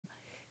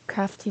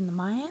Crafting the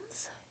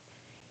Mines,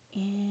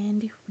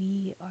 and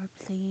we are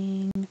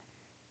playing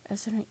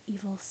Resident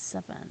Evil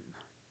 7.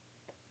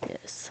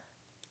 Yes.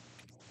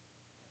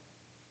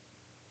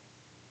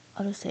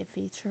 Autosave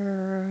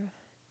feature.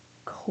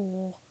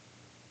 Cool.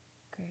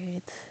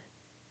 Great.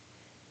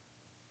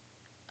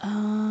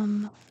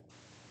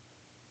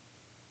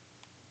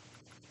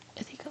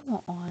 I think I'm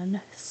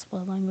on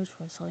split language,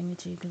 voice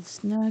language goes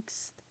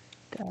next.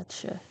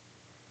 Gotcha.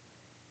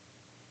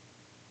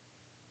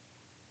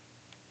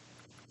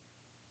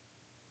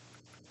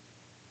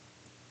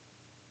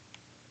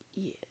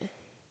 Yeah.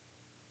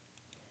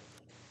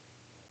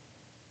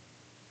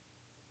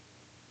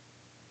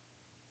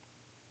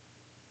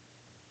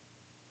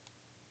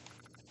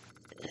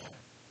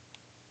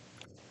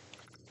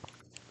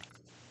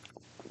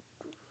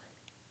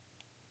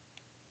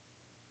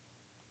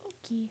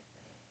 Okay.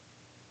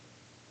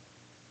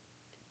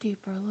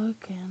 Deeper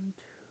look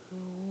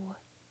into.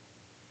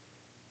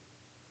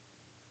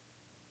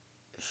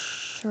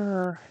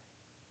 Sure.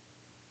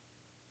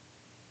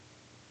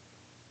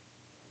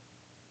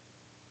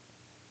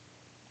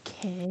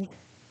 Okay.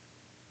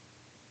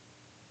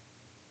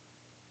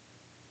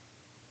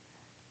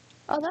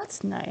 Oh,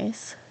 that's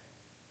nice.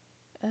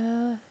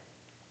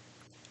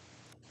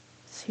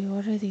 See,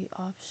 what are the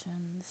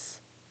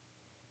options?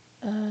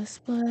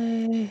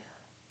 Display,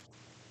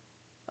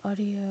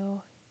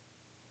 audio.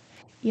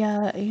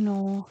 Yeah,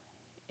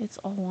 it's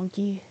all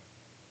wonky.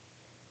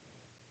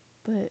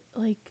 But,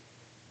 like,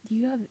 do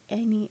you have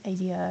any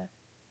idea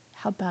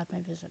how bad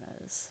my vision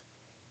is?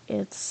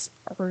 It's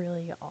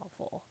really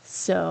awful.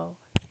 So,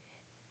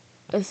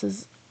 this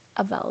is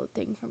a valid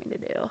thing for me to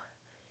do.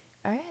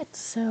 Alright,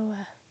 so,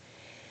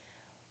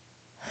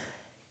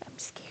 I'm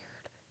scared.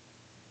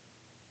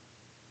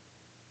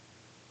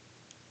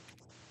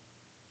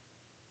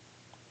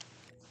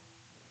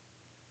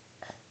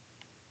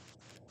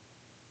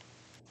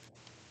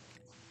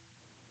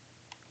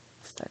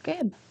 Start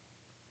game.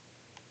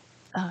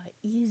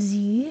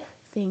 Easy.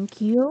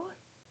 Thank you.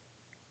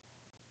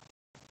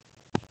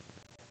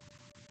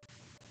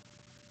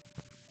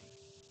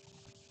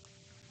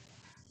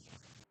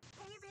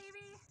 Hey,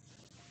 baby!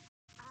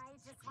 I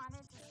just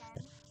wanted to send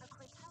a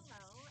quick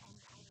hello and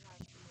I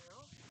love you.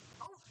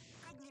 Oh,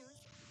 good news!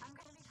 I'm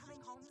gonna be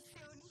coming home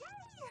soon.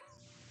 Yay!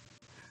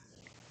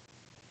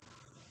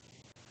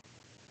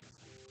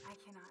 I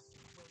cannot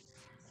wait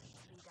to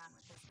be done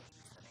with this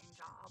babysitting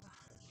job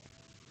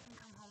and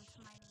come home to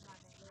my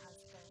loving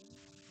husband.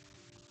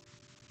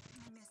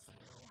 I miss you.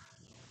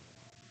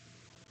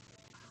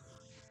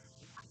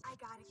 I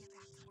gotta get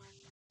back to work.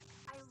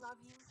 I love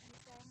you,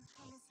 Ethan.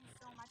 I miss you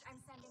so much. I'm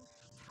sending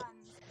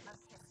tons of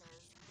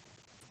kisses.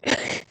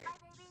 Bye,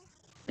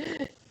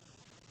 baby.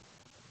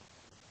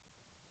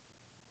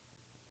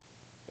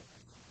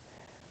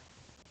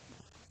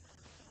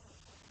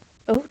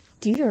 Oh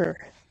dear.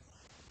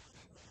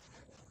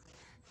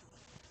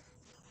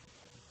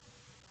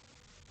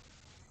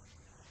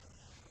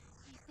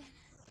 Ethan,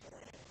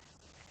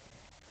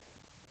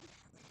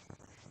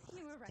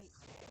 you were right.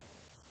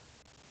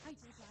 I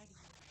did lie to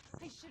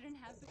you. I shouldn't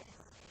have, but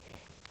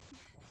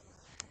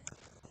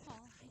all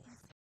I can say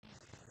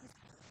is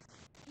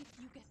if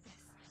you get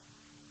this,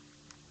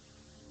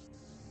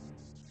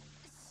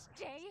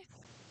 stay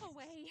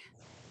away.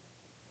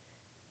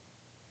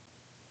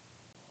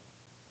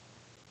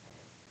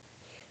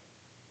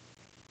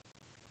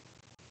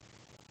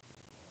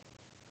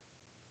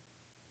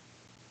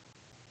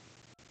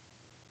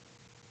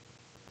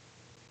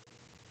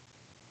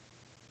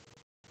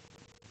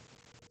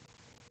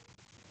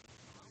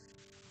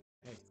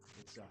 Hey,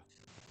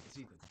 it's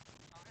Ethan.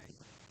 Oh, hey.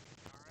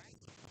 You all right?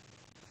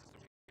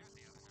 Scared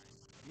the other night.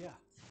 Yeah,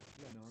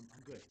 no,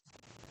 I'm good.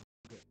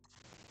 I'm good.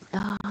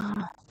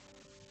 Uh,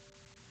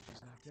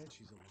 She's not dead.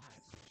 She's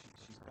alive.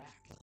 She's back.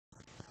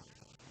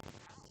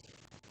 How?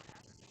 What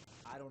happened?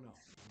 I don't know.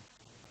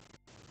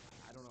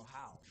 I don't know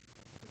how,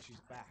 but she's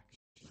back.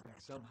 She's back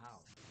somehow.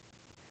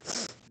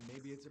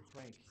 Maybe it's a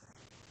prank.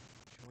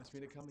 She wants me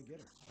to come and get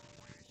her.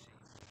 Where is she?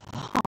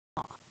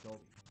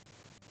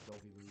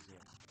 Dovey,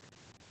 Louisiana.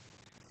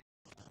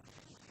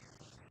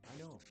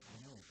 Weird. I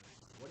know.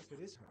 But what if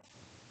it is her?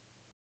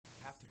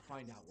 I have to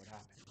find out what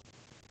happened.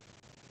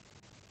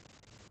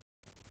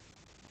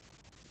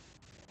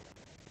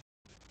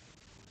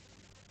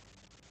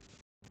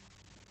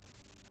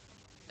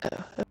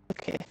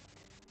 okay.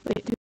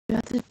 Wait, do you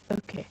have to?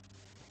 Okay.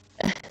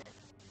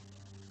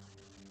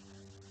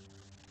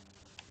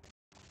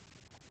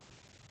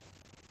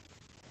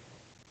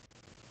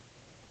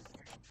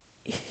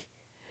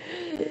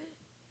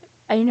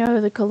 I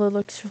know the color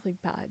looks really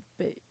bad,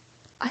 but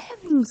I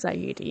have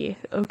anxiety,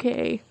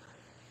 okay?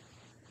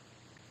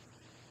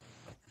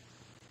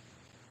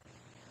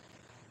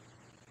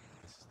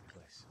 This is the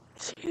place.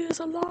 She is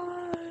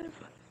alive!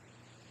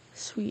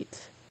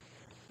 Sweet.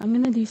 I'm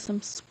gonna do some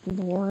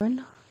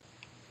exploring,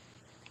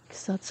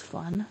 because that's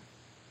fun.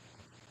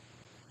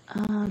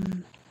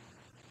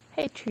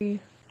 Hey tree.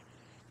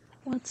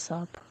 What's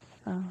up?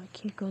 Oh, I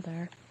can't go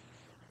there.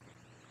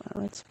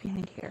 What's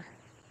behind here?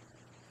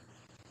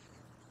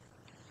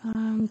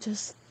 I'm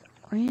just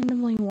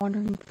randomly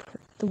wandering through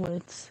the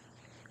woods.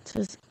 It's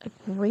just a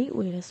great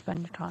way to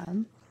spend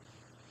time.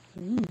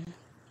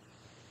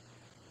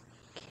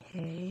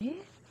 Okay.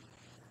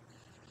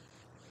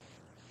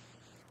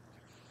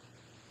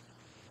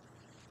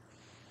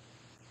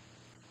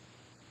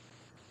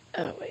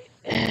 Oh, wait.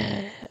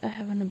 I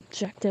have an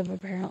objective,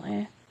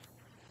 apparently.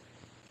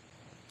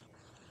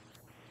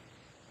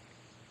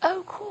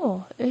 Oh,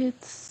 cool.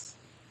 It's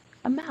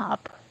a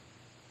map.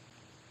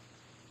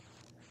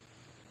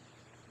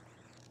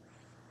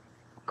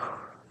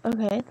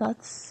 Okay,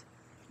 that's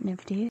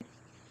nifty.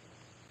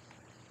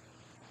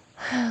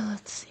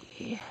 Let's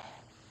see.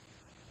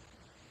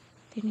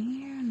 Did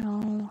here?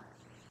 No.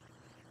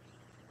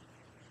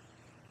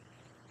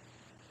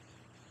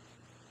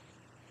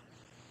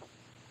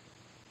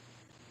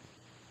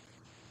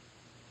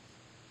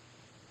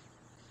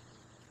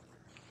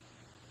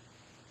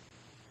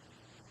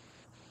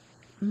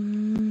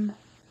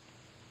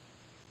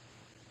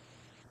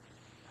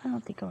 I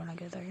don't think I want to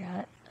go there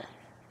yet.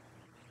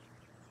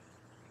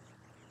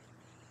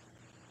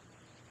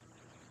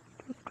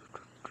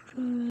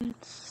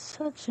 It's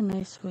such a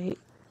nice wait.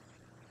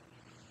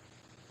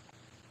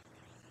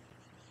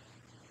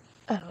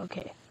 Oh,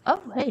 okay.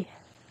 Oh, hey.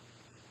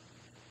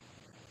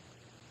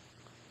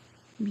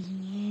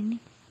 Bean.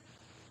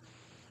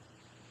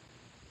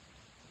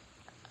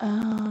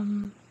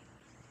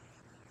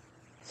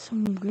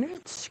 Some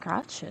weird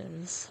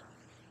scratches.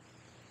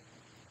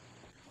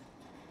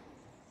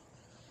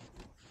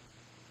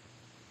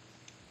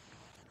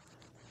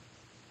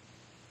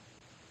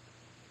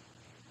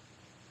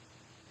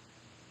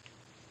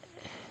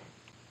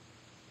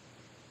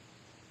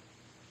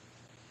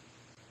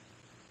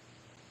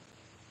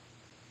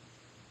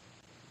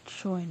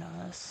 Join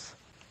us.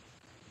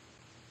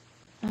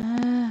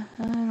 I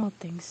don't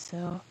think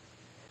so.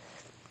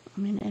 I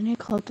mean, any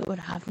club that would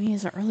have me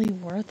isn't really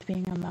worth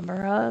being a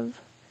member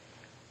of.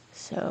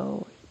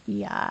 So,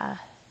 yeah.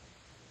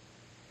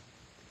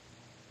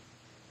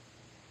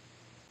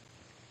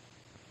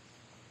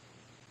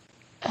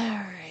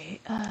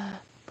 Alright,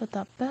 put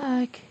that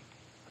back.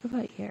 What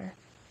about here?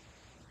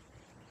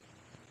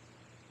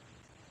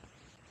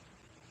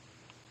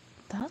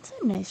 That's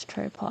a nice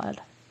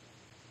tripod.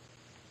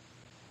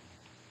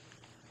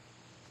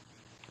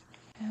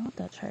 I want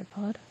that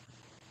tripod.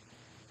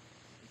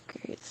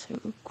 Great, so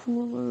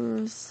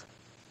coolers.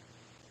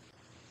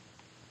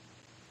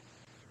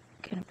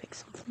 Gonna pick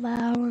some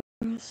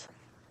flowers.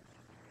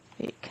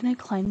 Wait, can I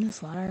climb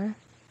this ladder?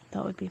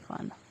 That would be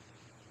fun.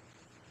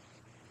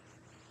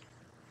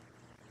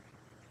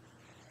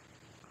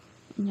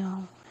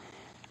 No.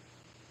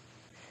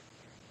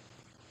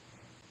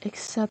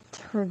 Accept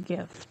her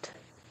gift.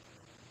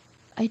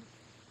 I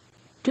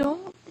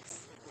don't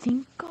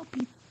think I'll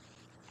be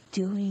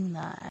doing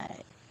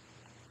that.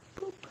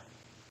 Boop.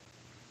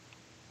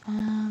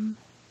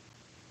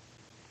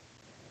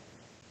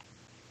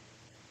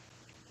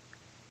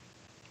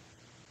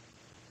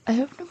 I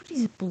hope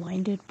nobody's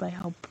blinded by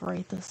how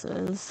bright this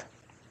is.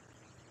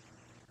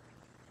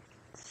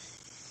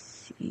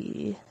 Let's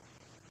see.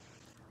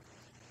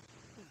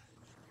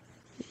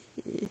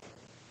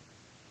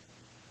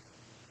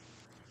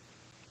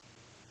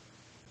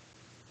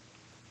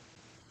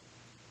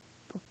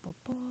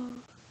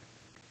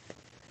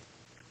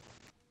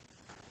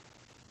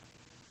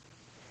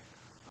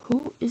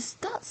 Who is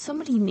that?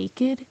 Somebody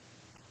naked?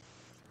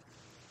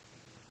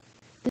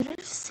 Did I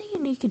just say a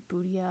naked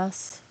booty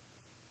ass?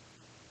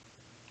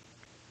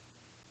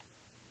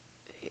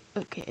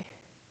 Okay.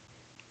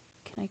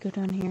 Can I go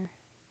down here?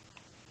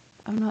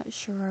 I'm not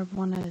sure I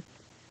want to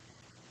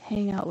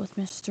hang out with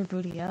Mr.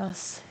 Booty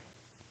ass.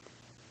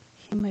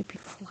 He might be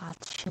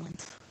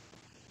flatulent.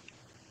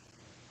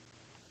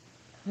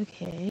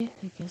 Okay,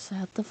 I guess I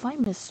have to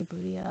find Mr.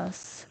 Booty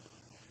ass.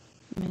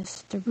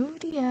 Mr.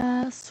 Booty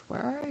ass,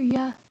 where are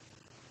ya?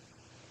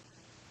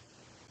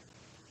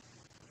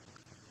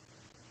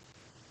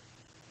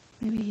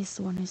 Maybe he's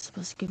the one who's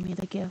supposed to give me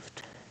the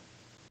gift.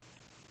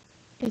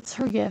 It's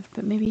her gift,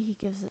 but maybe he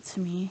gives it to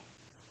me.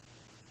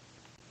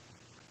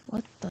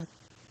 What the?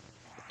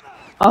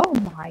 Oh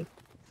my.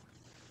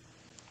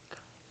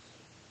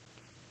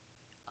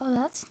 Oh,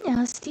 that's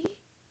nasty.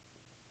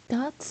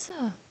 That's,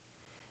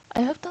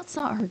 I hope that's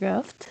not her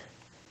gift.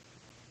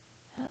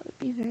 That would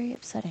be very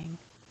upsetting.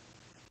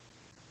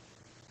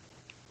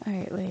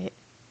 Alright, wait.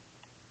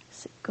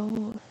 Is it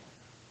gold?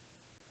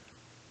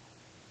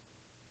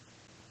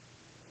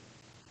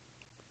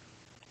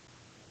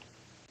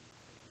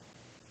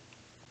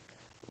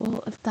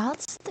 Well, if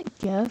that's the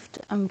gift,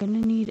 I'm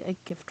gonna need a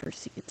gift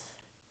receipt.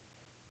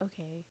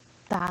 Okay,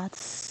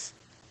 that's...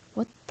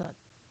 What the...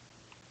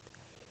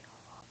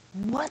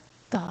 What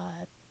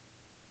the...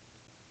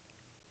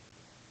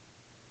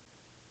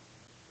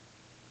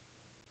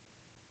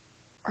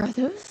 Are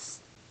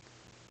those...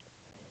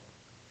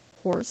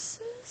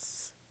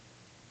 horses?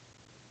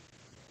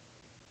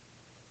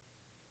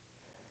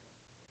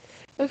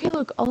 Okay,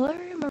 look, all I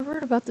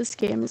remembered about this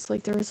game is,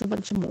 like, there was a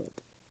bunch of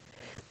mold.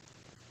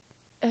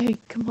 I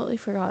completely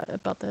forgot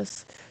about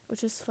this,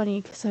 which is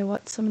funny because I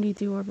watched somebody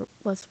do a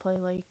let's play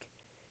like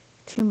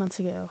 2 months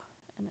ago,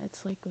 and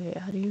it's like, wait,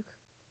 how do you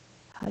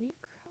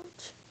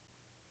crouch?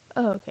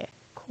 Oh, okay,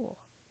 cool.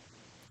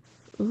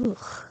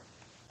 Ugh,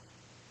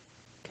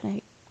 can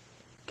I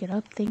get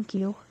up? Thank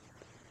you.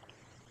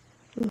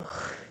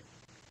 Ugh,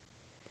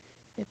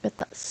 I bet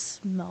that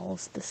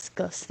smells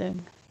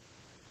disgusting.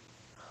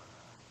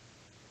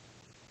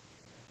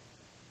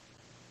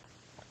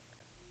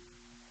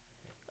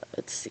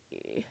 Let's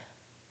see.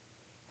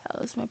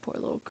 How's my poor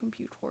little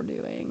computer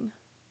doing?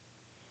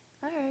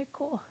 Alright,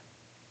 cool.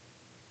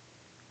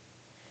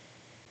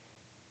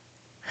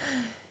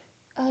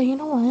 You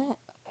know what?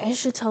 I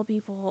should tell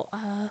people,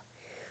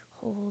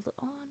 hold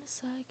on a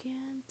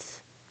second.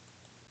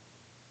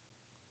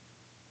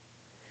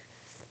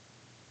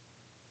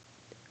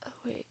 Oh,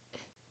 wait.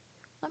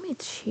 Let me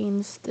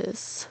change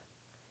this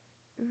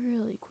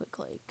really quick,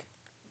 like.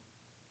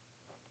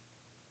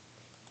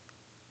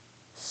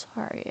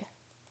 Sorry.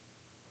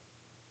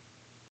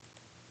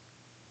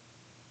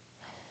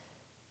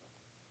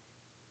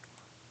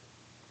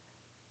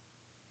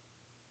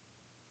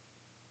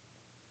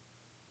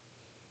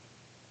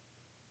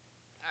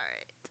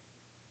 Alright.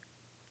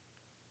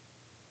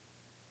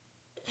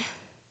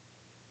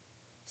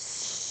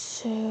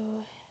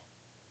 So.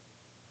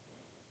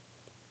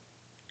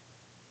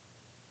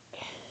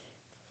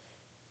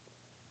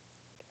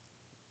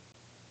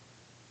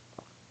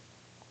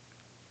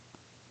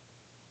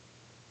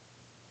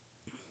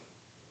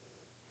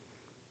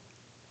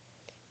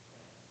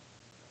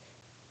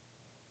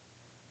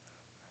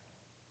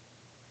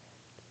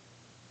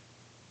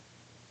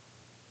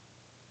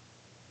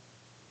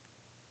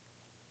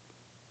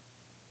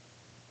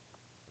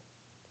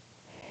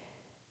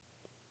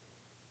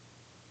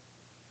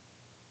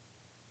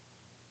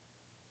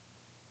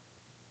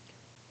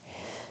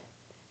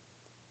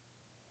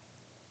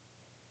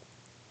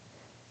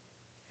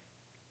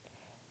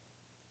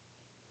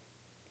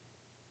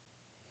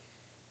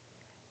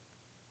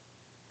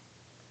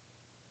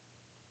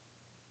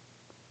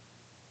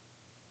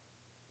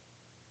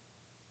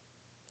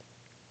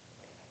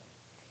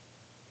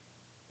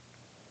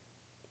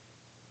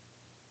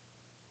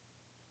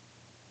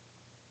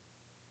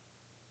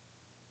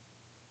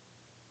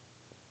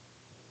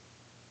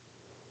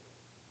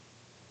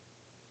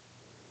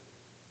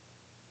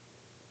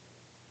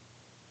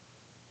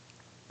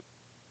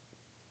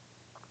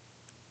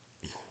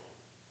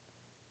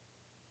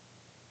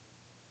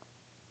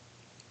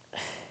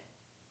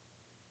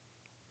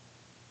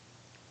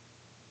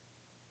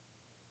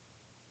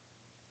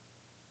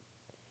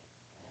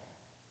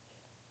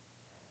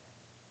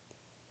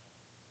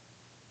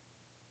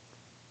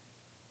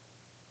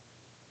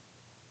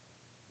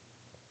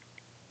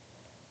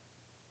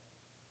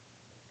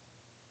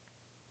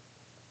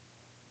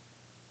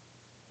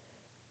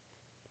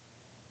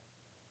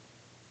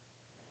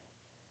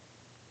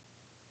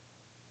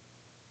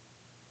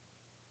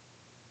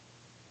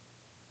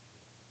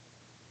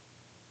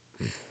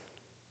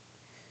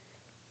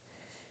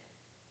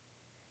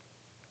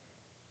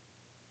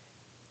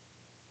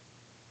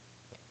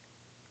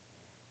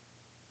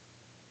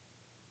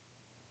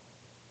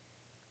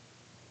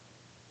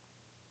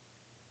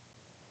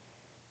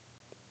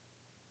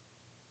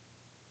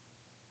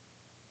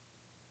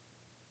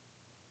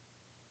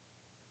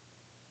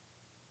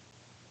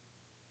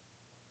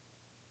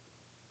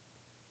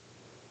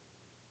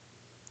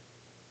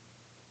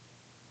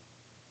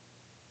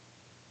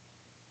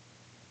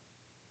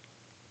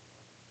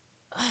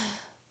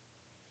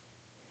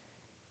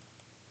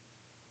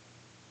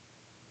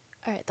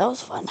 Alright, that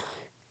was fun.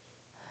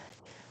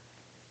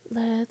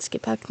 Let's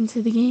get back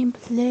into the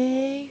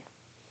gameplay.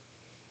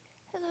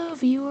 Hello,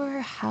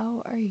 viewer.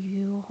 How are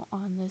you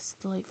on this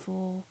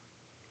delightful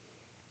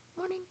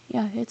morning?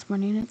 Yeah, it's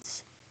morning.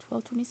 It's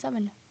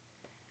 12:27.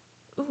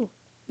 Ooh,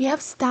 we have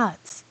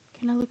stats.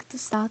 Can I look at the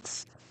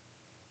stats?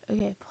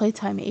 Okay,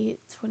 playtime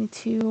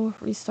 8:22,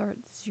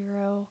 restart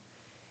 0.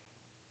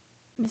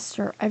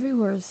 Mr.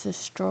 Everywhere is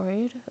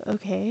destroyed.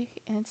 Okay,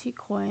 antique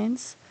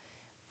coins.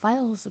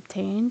 Files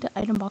obtained.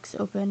 Item box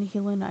open.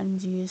 Healing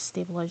items used.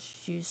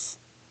 Stabilized used.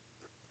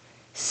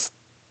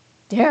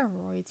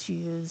 Steroids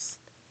used.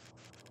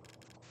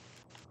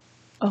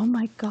 Oh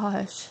my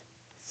gosh.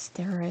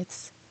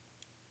 Steroids.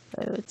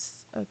 Oh,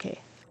 it's okay.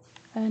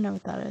 I know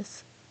what that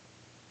is.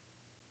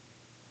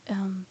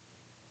 Um.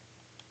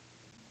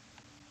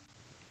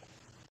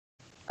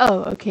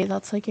 Oh, okay.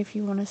 That's like if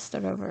you want to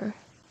start over.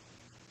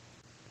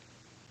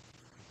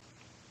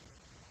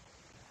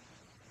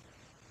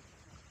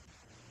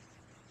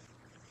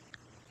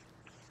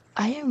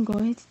 I am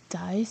going to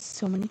die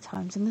so many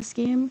times in this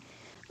game.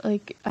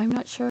 Like, I'm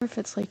not sure if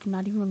it's like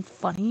not even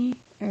funny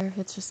or if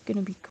it's just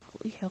gonna be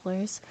completely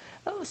hilarious.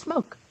 Oh,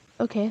 smoke.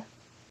 Okay.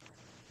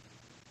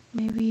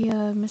 Maybe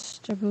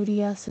Mr.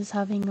 Booty Ass is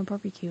having a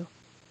barbecue.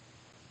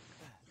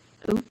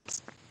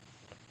 Oops.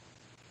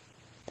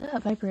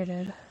 That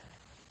vibrated.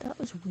 That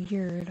was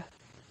weird.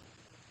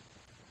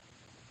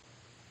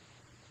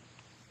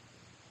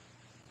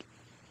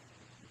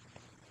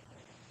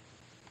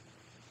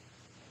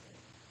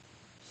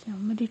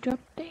 Somebody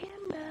dropped the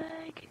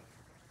handbag.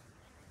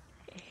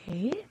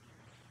 Hey?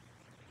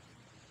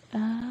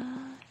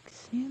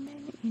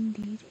 Examine in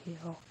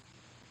detail.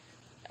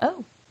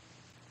 Oh!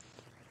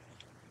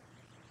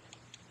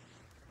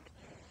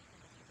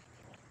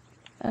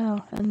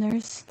 Oh, and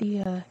there's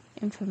the,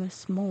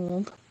 infamous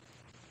mold.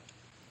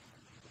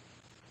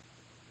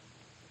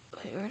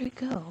 Wait, where'd it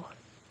go?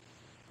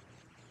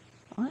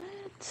 What?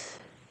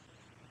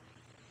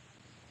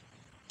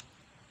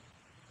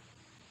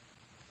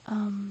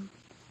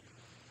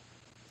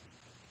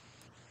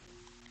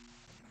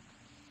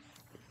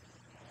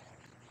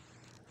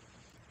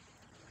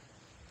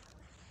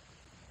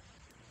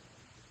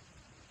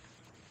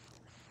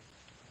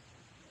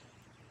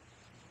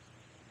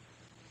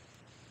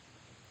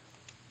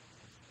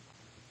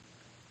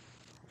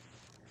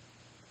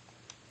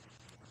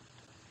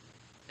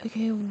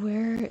 Okay,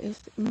 where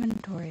is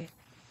inventory?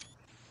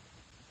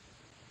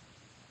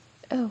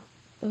 Oh,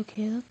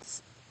 okay,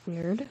 that's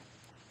weird.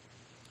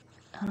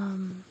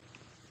 Um,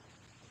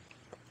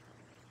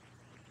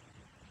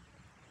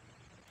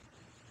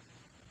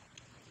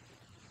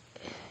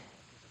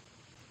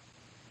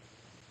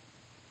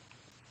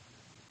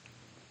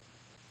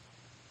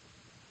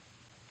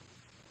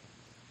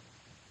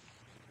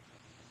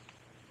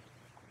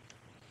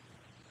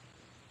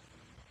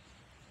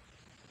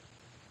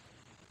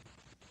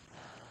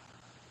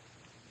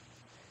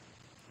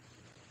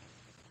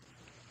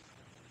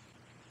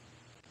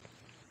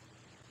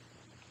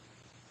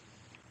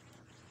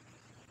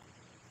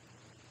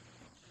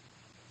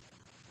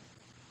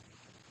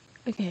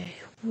 okay,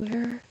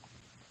 where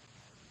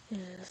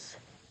is...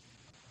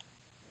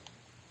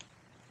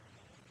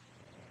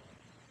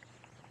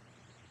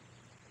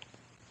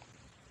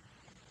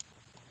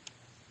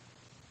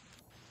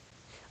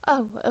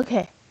 Oh,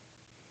 okay.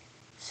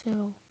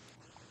 So,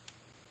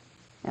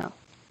 no.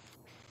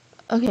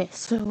 Okay,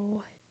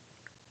 so,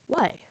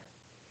 why?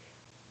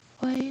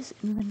 Why is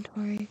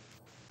inventory?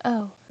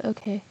 Oh,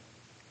 okay.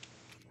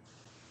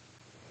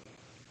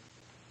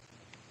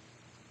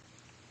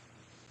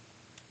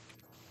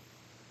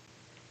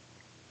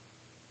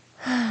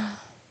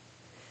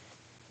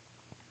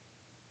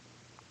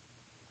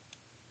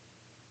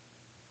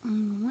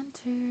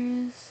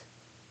 Winters.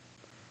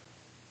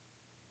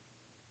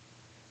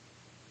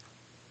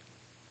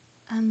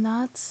 And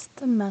that's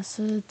the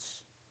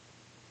message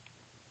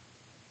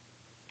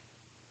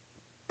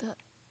that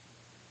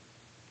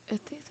I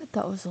think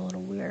that was a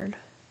little weird.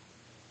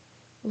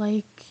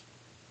 Like,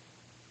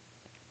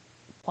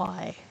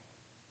 why?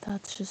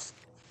 That's just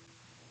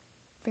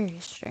very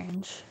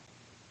strange.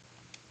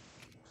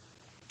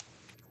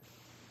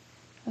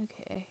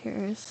 Okay,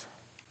 here's...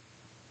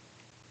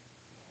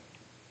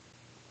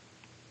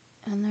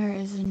 And there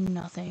is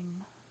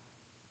nothing.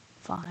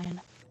 Fine.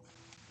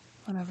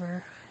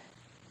 Whatever.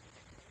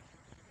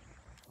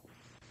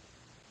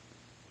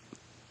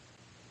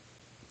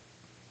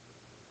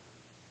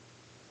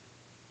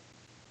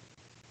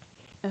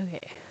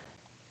 Okay.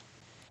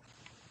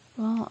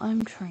 Well,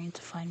 I'm trying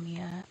to find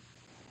Mia.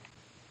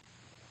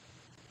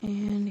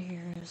 And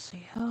here's the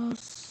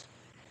house.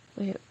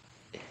 Wait.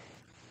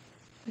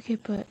 Okay,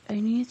 but I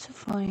need to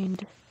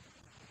find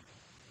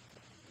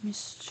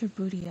Mr.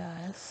 Booty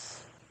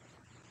Ass.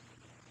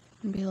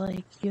 And be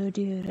like, yo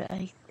dude,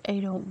 I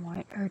don't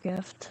want her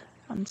gift.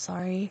 I'm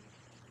sorry.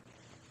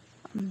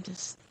 I'm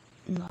just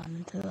not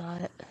into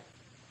that.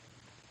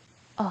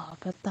 Oh,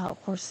 but that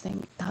horse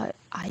thing, that,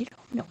 I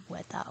don't know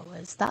what that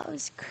was. That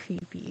was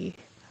creepy.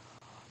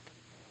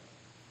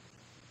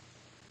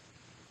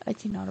 I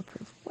do not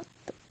approve. What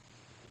the?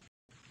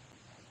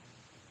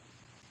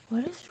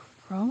 What is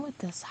wrong with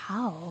this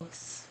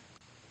house?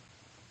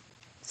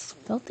 It's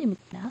filthy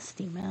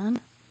McNasty,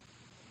 man.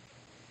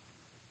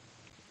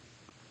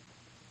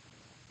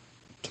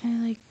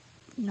 Can I, like,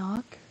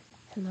 knock?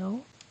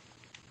 Hello?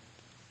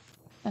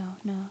 Oh,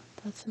 no,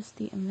 that's just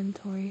the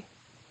inventory.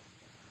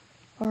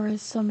 Or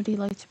as somebody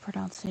like to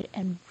pronounce it,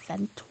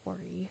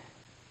 inventory.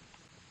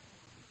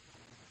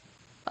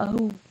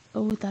 Oh,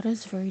 oh, that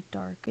is very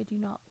dark. I do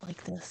not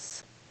like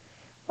this.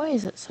 Why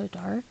is it so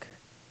dark?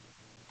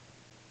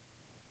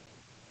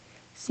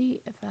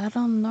 See, if I had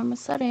on normal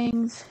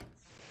settings,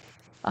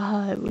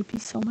 it would be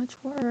so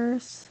much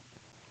worse.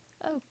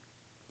 Oh,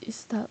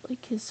 is that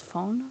like his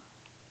phone?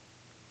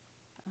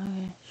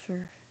 Okay,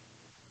 sure.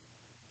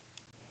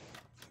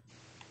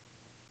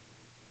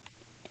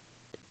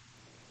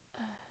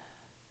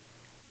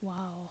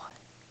 Wow.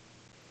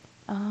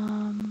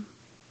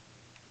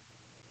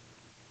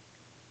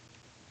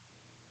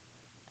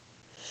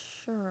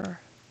 Sure.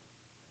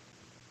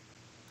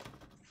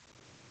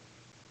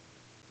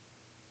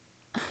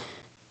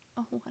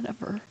 Oh,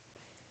 whatever.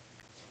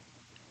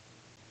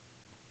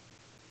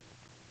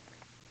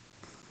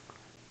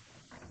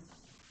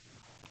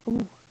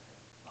 Ooh,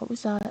 what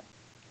was that?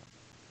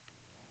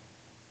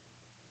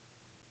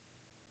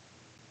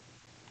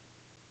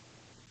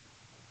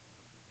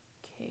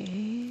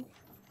 Okay.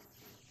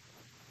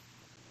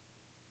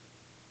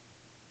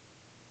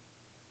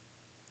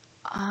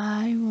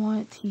 I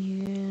want to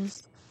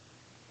use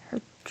her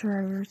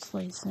driver's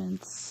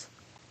license.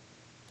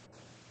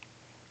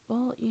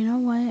 Well, you know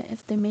what?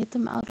 If they made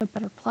them out of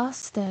better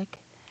plastic,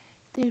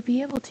 they'd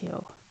be able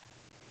to.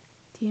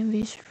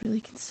 DMV should really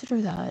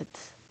consider that.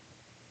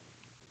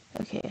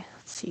 Okay,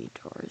 let's see.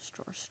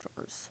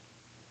 Drawers.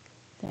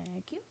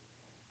 Thank you.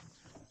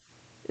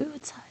 Ooh,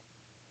 it's hot.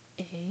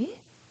 A?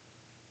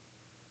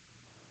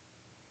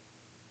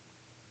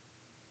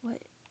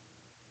 What?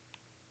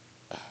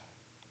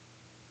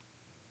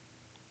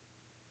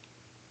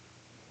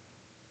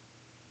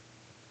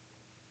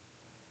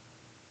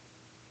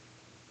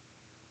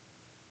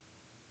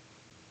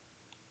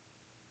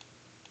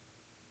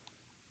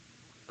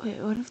 Wait,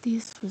 what if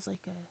these was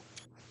like a...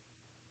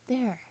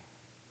 There.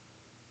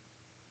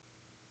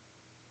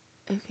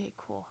 Okay,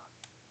 cool.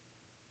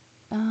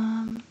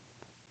 Um...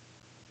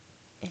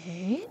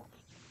 A?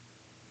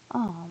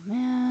 Oh,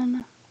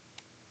 man.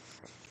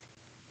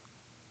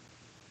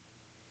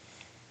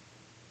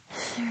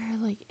 Is there,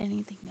 like,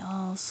 anything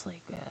else?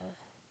 Like a...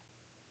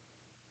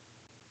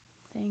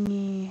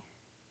 Thingy...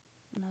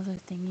 Another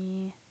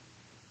thingy...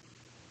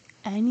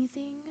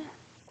 Anything?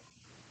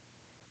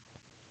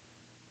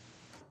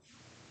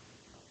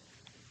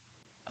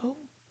 Oh,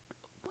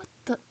 what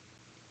the...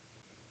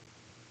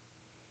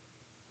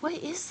 What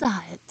is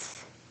that?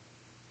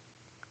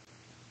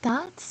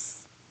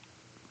 That's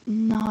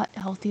not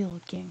healthy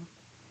looking.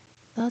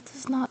 That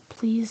does not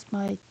please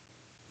my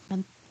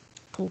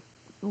mental...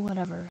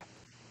 whatever.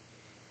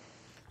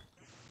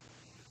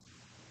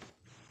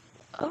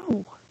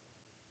 Oh.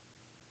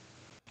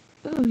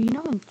 Ooh, you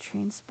know in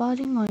Train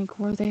Spotting, like,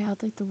 where they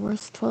had, like, the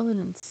worst toilet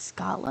in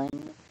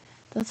Scotland?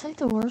 That's, like,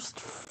 the worst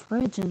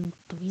fridge in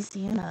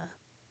Louisiana.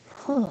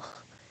 Ugh.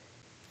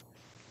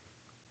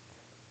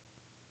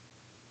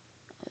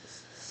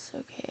 This is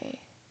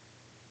okay.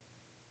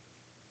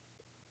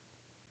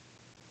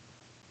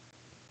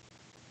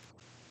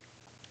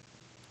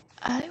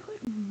 I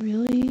would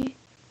really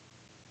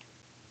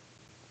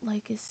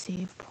like a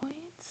save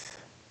point.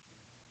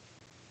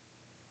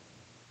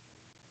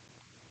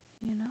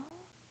 You know?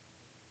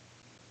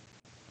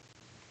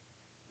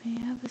 May I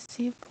have a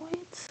save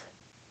point?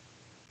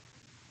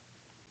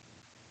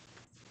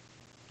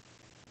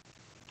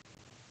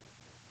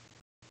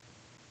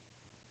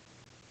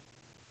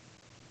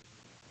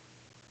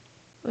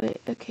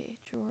 Wait, okay,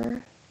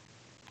 drawer.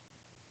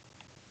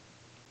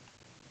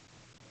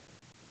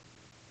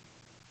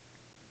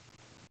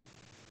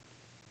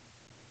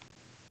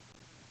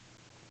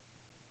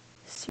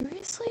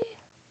 Seriously?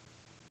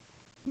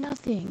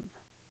 Nothing.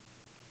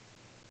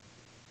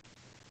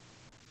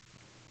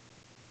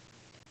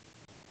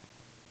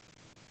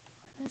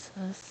 What is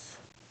this?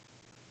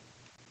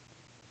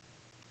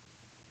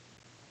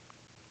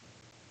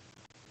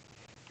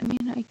 I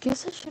mean, I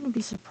guess I shouldn't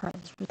be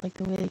surprised with, like,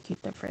 the way they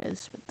keep their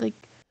frizz, but, like,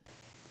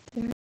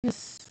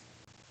 there's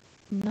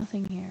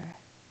nothing here.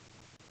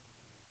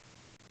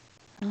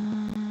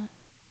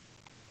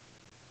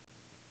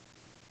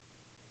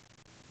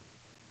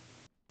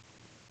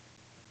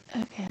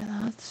 Okay,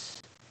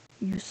 that's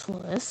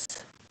useless.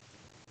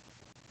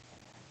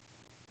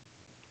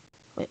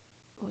 Wait,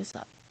 what was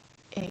that?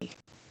 A.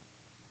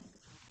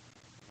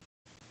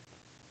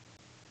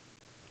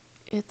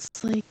 It's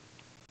like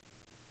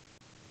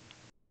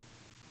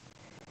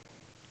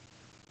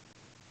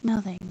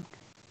nothing.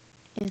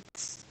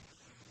 It's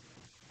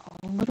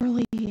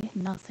literally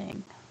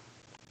nothing.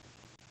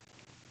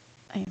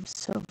 I am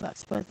so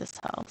vexed by this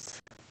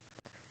house.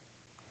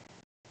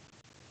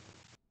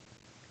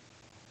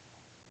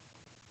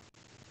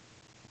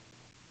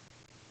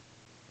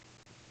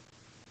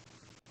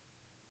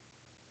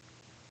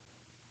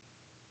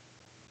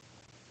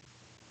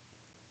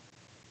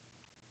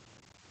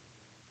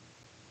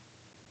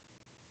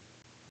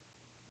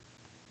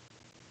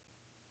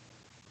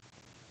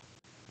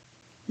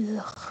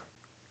 Ugh.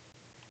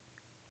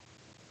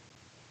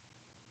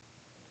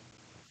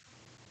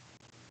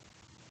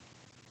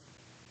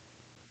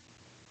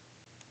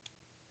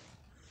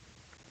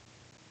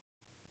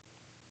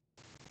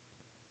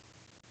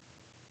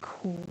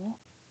 Cool.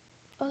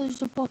 Oh,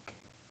 there's a book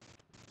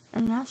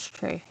and an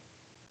ashtray.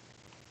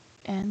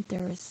 And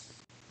there's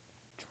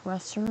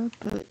dresser,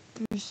 but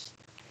there's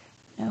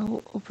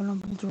no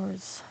openable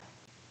doors.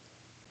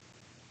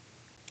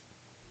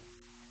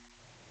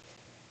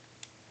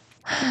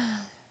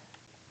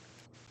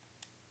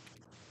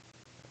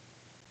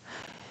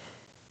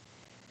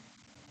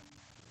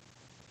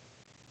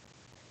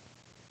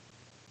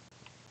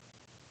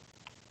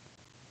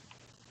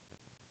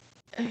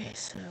 Okay,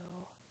 so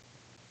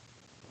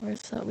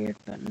where's that weird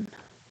button?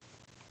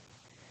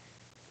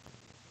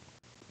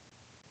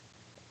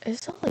 I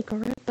saw like a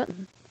red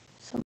button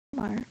somewhere.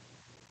 Where'd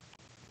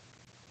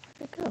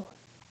it go?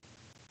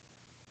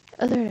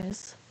 Oh, there it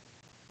is.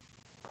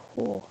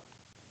 Cool.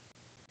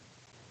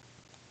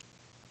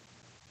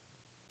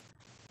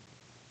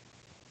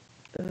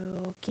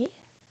 Okay.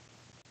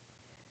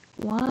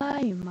 Why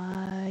am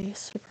I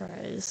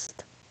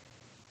surprised?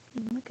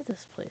 Look at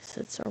this place.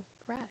 It's a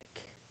wreck.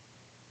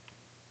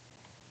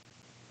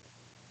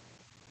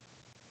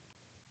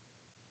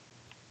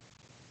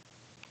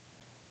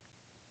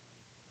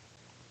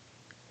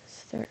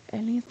 there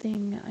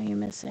anything I am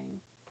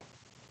missing?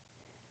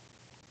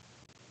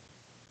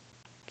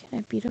 Can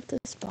I beat up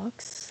this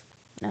box?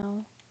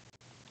 No.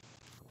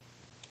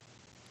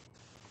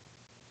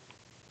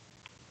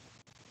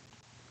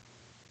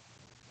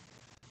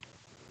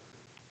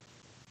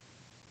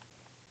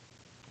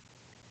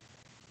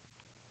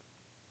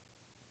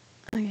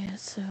 Okay,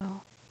 so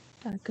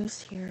that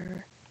goes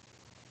here.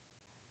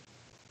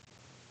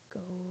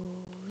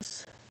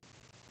 Goes.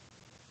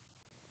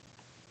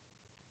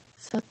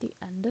 Is that the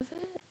end of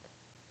it?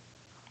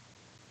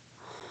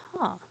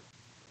 Huh.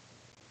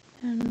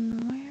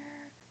 And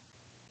where?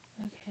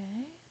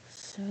 Okay,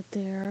 so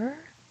there.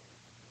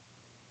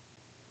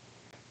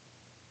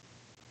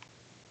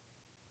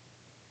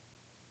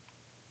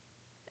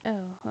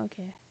 Oh,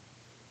 okay.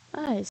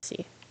 I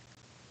see.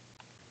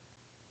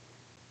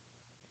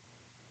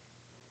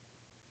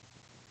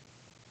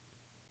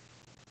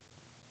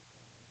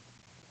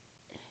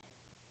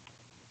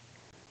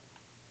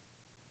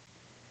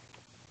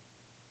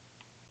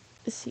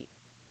 See,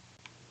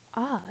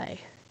 I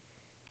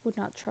would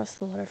not trust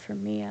the letter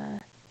from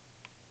Mia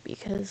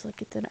because,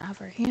 like, it didn't have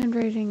her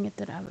handwriting, it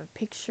didn't have a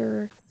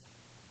picture.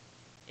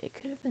 It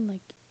could have been,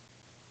 like,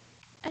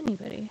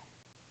 anybody.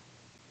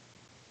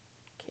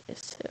 Okay,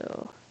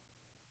 so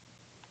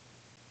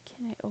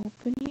can I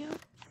open you?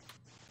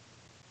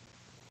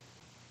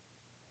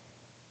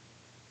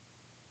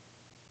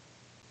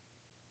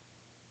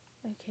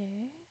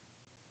 Okay.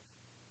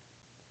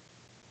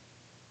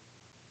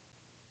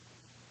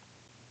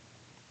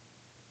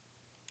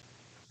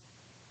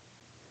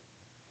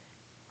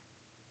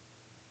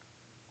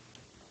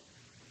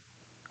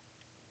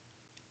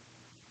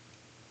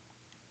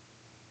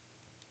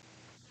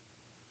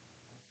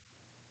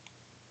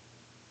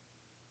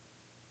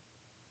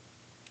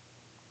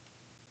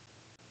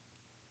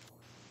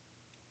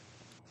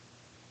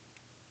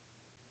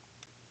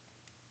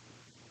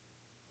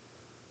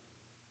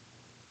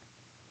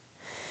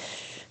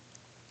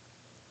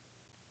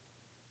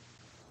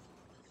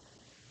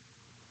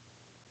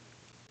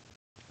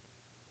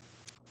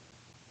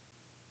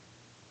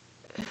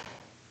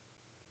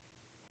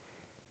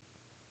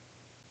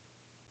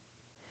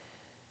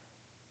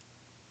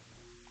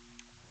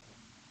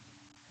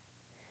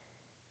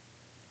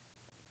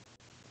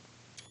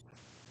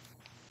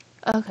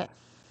 Okay.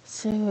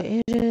 So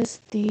it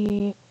is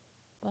the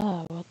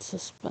what's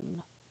this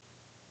button?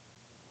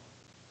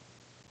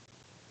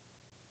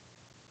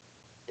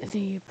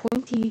 The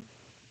pointy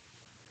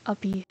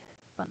uppy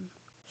button.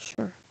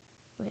 Sure.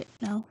 Wait,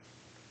 no.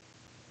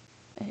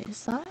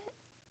 Is that it?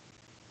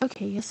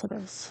 Okay, yes it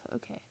is.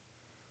 Okay.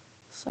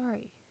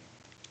 Sorry.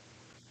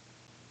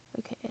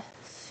 Okay.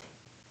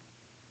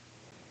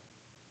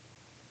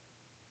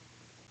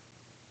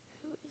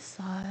 Who is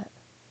that?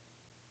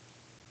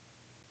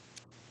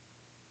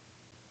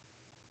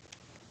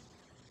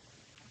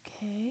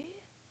 Okay.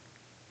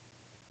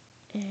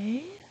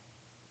 A.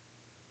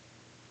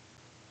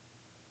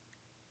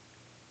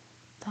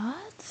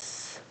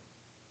 That's...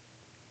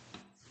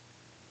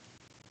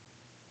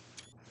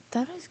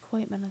 That is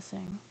quite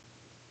menacing.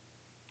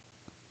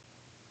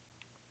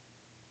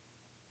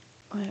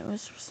 Wait,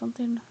 was there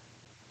something...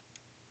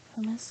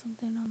 I missed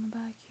something on the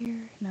back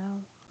here?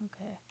 No?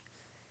 Okay.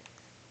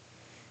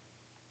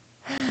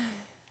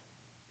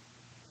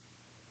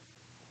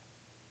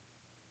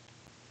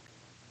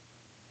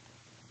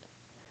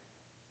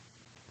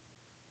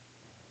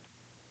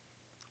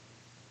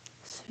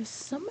 So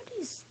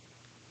somebody's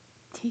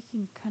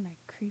taking kind of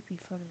creepy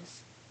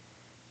photos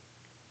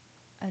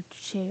at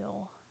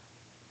jail.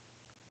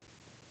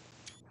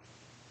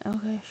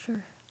 Okay,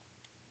 sure.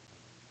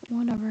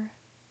 Whatever.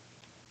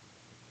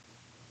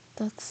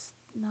 That's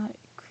not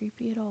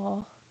creepy at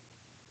all.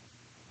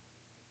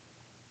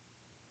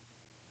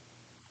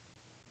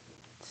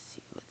 Let's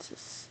see, what's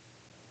this?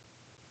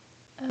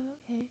 Oh,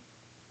 okay.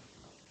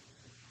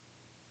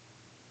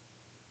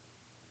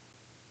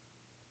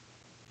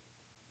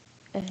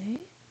 A?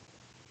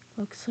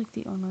 Looks like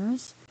the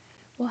owners.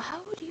 Well,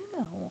 how would you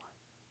know?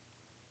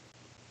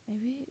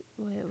 Maybe,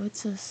 wait,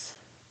 what's this?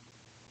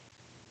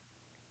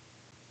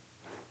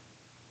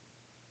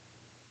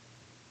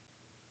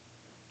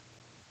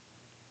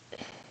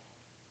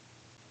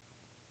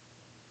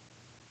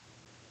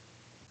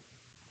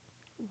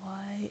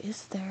 Why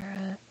is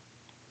there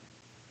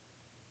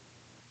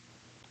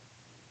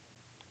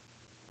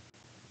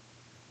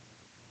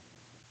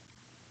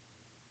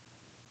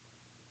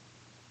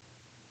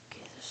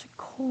okay, there's a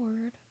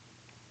cord.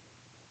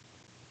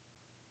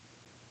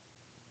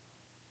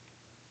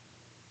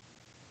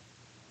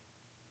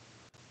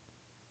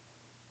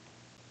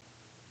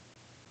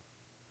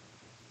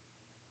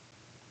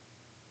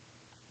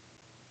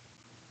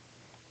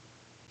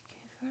 Okay,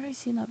 I've already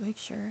seen that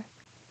picture.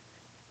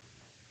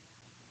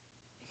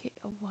 Okay,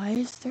 why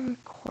is there a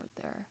cord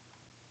there?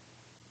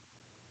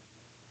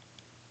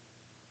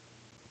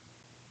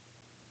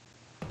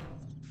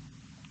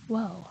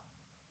 Well,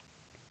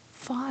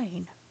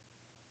 fine.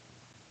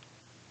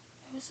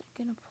 I wasn't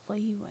gonna play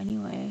you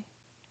anyway.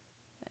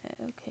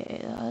 Okay,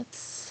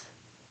 that's...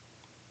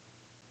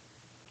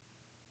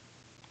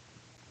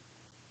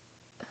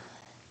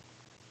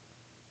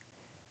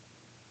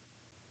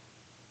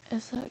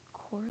 Is that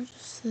cord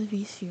just the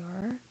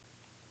VCR?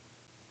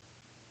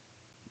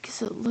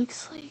 Because it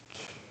looks like...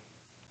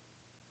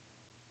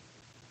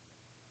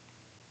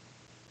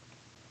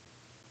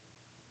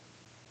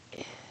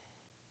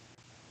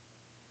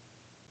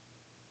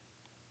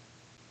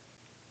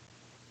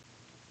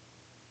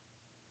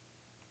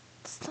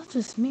 It's not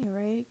just me,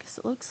 right? Because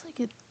it looks like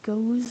it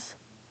goes...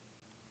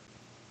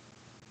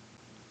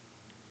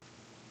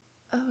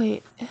 Oh,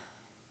 wait.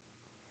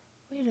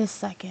 Wait a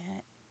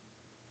second.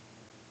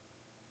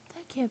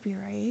 That can't be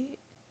right.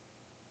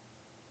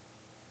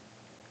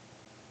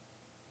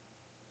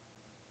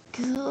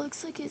 Because it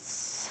looks like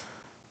it's...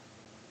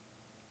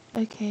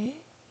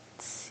 Okay.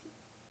 Let's see.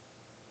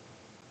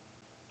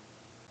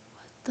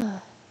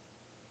 What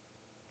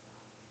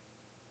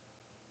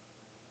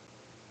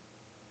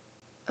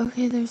the...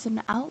 Okay, there's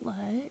an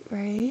outlet,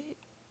 right?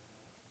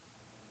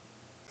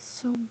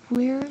 So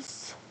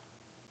where's...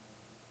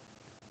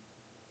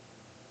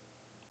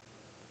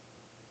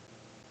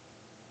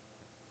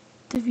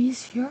 the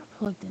VCR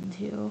plugged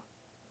into?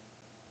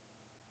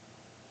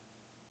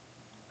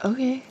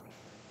 Okay.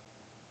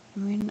 I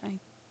mean, I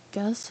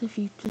guess if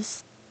you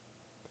just...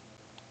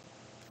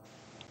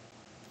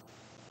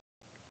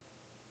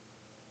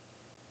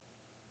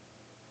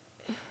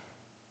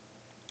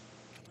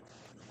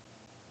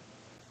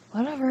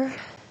 Whatever.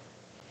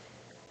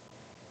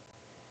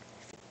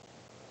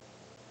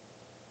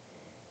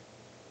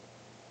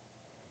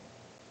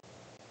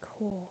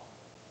 Cool.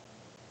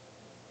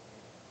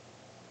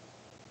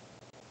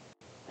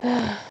 Boo.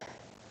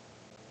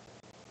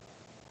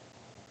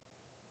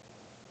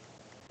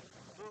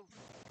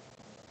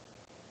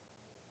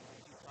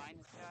 Did you find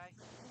this guy?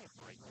 Give me a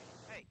break, man.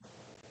 Hey,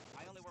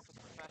 I only work with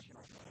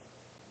professionals.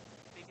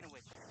 Speaking of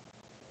which,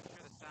 you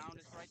sure the sound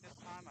is right this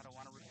time? I don't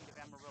want a repeat of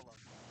Amarillo.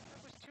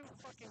 That was 2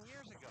 fucking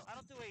years ago. I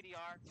don't do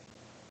ADR.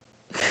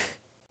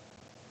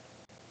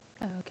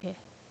 Okay.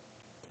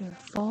 Dear Okay?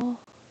 fall.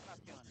 Not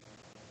feeling it.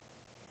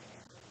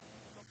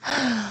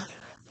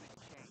 Okay, estimate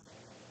change.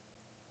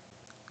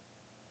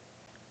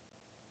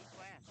 New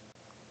plan.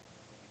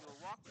 We do a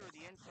walkthrough of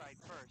the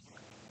inside first,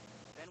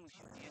 then we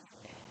shoot the intro.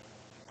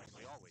 Like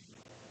we always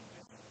do.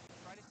 Just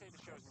try to say the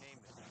show's name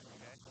this time,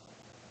 okay?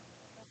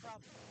 No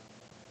problem.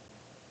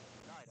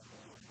 Alright, up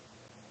to it.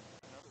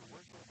 Another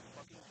worthless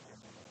fucking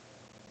trip.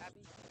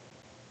 Happy?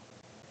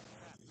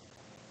 Happy.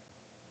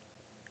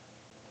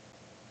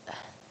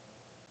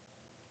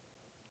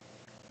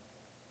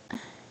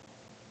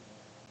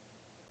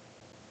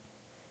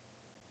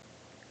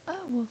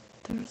 Oh, well,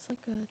 there's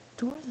like a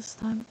door this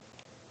time.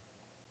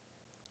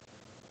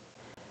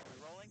 We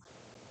rolling?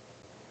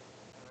 Yeah,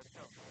 let's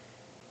go.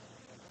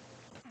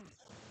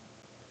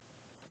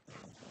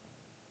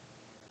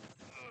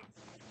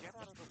 Get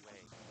out of the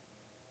way.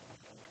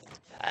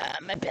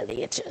 My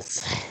belly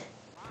itches.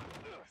 Come on.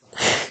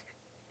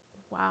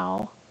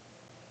 Wow.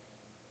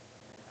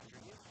 After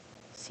you.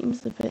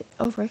 Seems a bit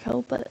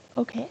overkill, but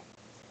okay.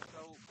 So,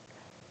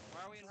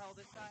 why are we in hell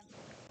this time?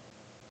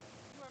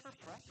 You ever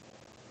prep?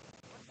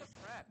 What's the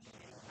prep?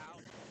 Shitty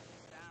house,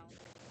 sound,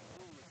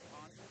 fool is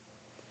haunted.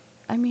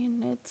 I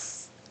mean,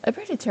 it's a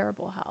pretty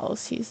terrible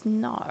house. He's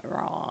not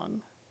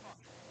wrong. Fuck.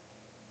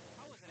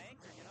 I wasn't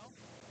anchored, you know?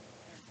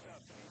 You're in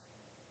subs, B.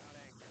 Not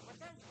anchored. What's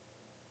that?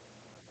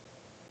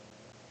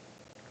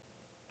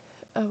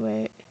 Oh,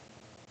 wait.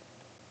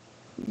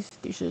 These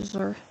dishes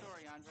are...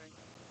 Story, Andre.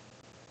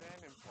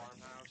 Abandoned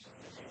farmhouse,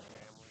 missing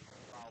family,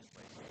 foul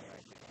play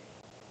suspected.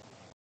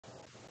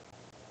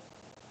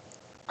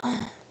 How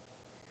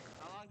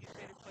long do you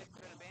say this place has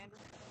been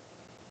abandoned?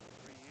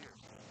 3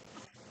 years.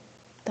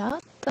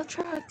 That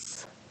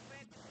tracks.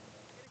 Clancy,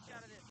 get a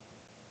shot of this.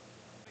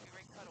 Let's make a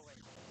great cutaway.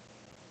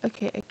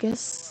 Okay, I So,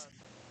 guess...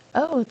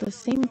 Oh, the Hillbilly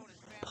same Joe and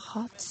his family come in.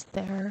 pot's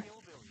there.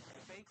 Hillbillies,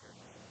 the Bakers.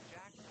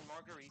 Jack and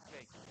Marguerite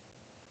Baker.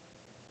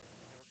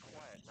 They were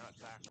quiet, not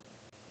backward.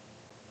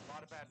 A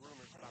lot of bad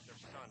rumors about their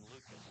son,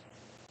 Lucas.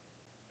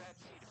 Bad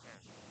seed,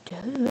 apparently.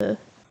 Duh.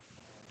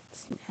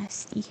 It's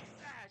nasty.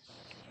 Ah,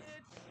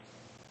 shit.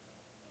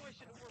 Knew I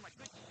should have worn my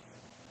good shit.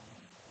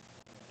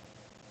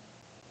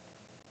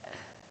 Oh,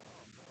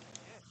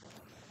 shit.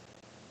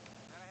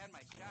 Glad I had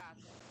my shots.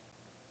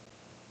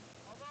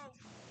 Although,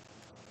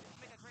 this would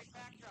make a great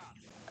backdrop.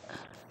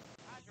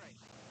 Andre,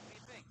 what do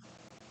you think?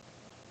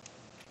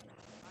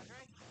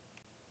 Andre?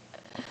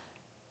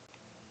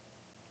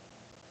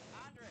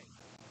 Andre?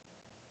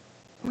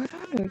 Where'd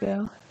Andre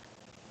go?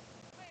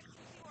 Clancy, you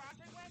see where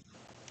Andre went?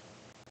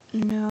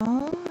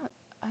 No,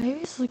 I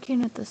was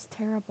looking at this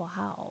terrible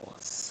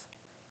house.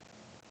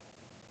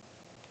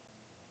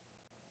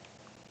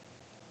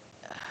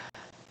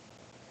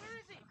 Where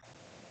is he?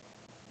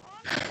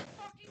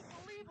 Unfucking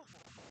believable.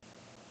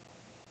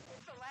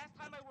 It's the last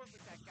time I worked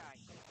with that guy.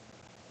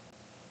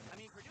 I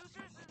mean,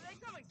 producers, they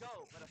come and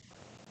go, but a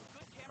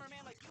good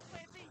cameraman like you,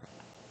 Clancy,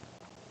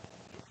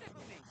 you stick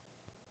with me.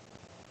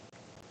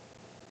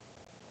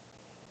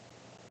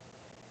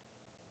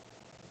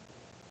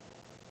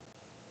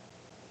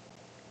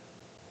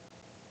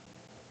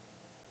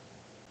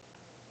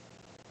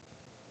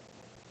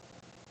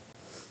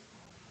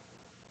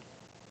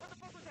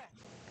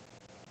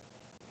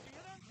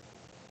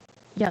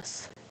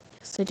 Yes.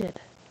 Yes, I did.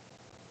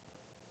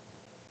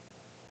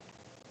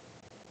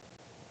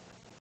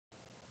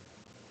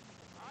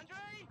 Andre?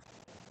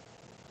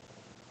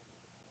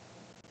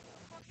 Where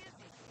the fuck is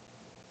he?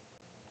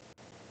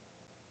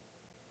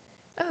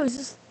 Oh, is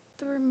this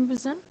the room he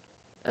was in?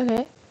 Okay.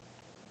 Andre,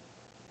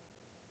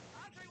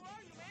 where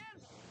are you, man?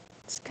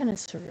 It's kind of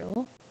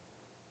surreal.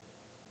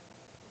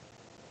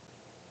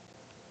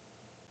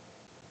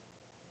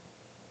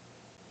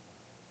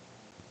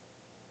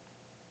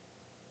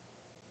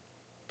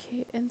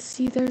 Okay, and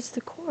see, there's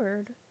the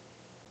cord.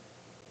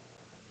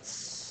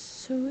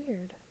 So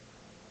weird.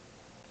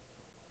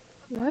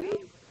 What the Why? hell?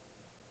 You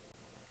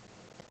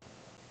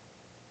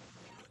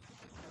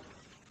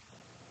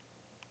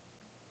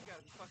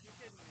gotta be fucking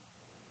kidding me.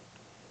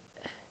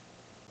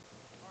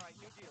 Alright,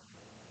 new deal.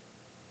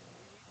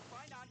 We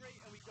find Andre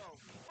and we go.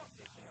 Fuck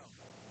this show.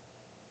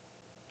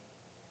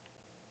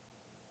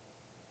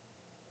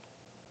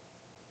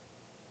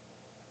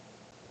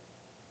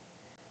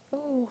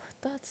 Oh,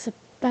 that's a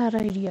bad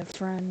idea,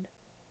 friend.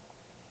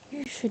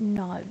 You should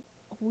not.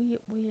 We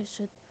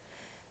should.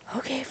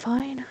 Okay,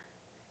 fine.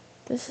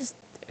 This is.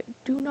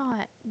 Do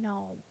not.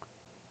 No.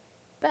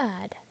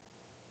 Bad.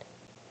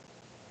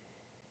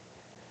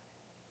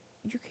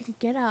 You can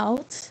get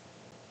out,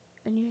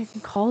 and you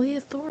can call the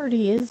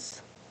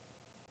authorities.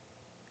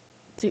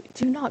 Do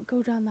not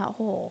go down that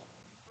hole.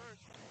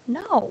 You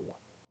first. No.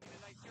 Get a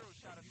nice hero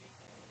shot of me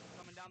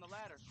coming down the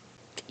ladder.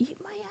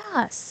 Eat my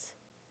ass.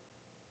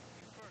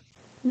 You first.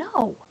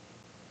 No.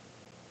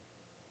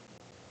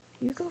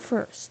 You go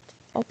first.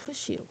 I'll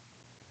push you.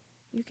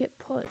 You get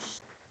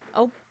pushed.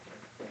 Oh,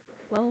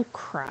 well,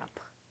 crap.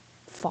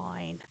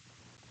 Fine.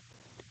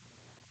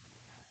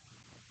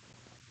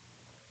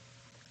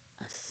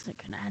 This isn't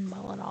gonna end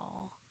well at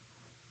all.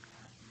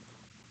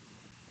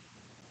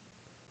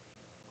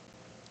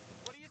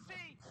 What do you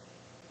see?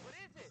 What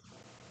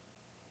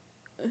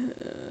is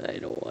it? I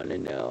don't want to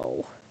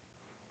know.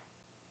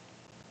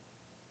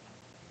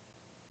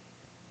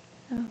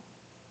 Oh,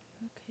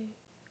 okay.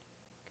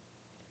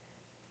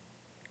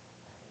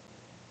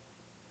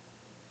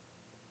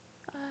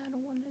 I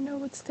don't want to know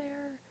what's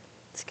there.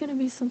 It's gonna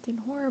be something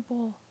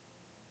horrible.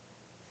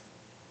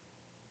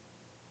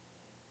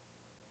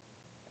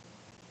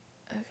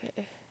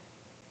 Okay.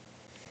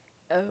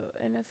 Oh,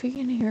 and if you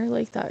can hear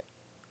like that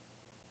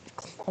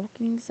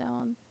clonking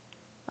sound,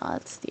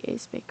 that's the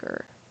ice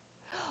maker.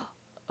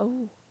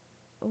 Oh,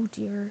 oh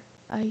dear.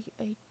 I.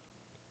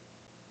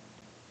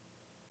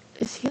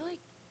 Is he like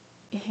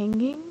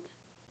hanging?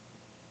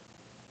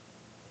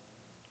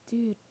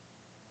 Dude,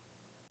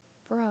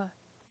 bruh.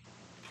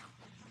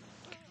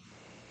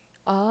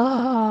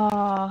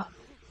 Ah,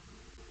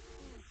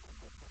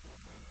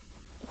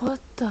 what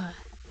the?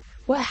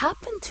 What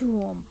happened to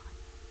him?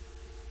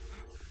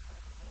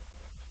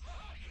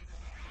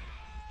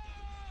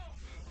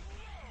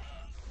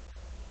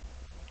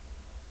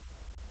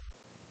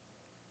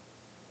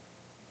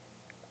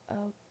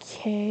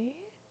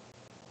 Okay.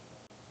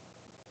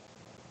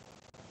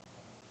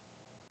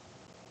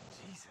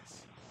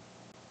 Jesus.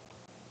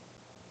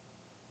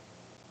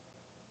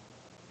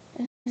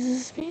 Does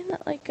this mean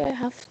that like I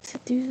have to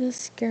do this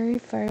scary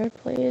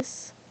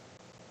fireplace?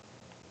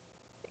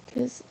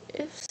 Because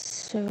if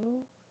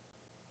so,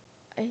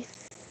 I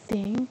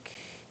think.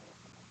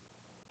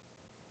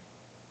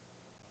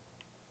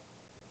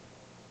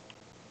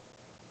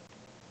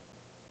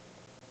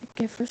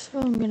 Okay, first of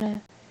all, I'm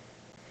gonna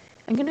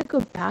go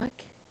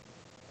back,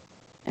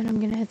 and I'm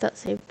gonna hit that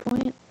save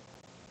point,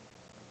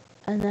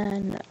 and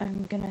then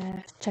I'm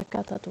gonna check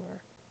out that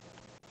door.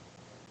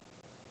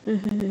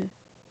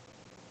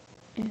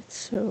 It's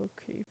so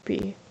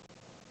creepy.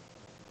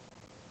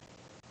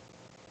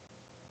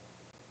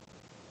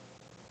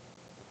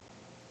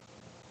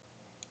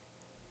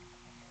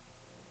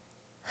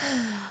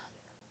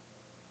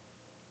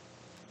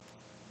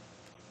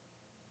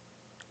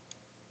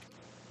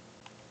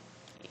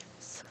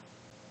 Yes.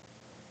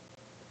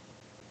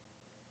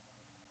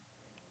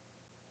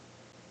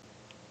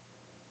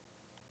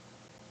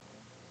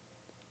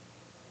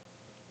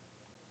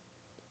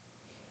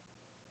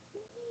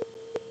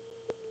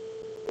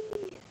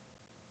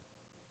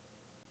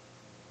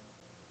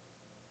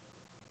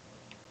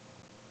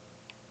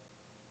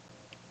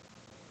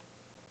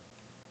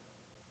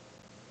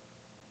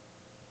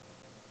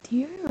 Do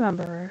you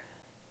remember,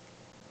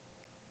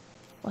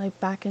 like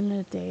back in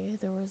the day,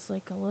 there was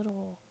like a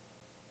little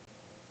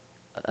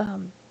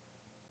um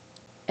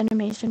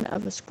animation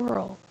of a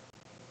squirrel.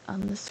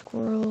 The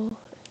squirrel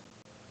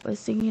was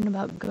thinking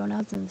about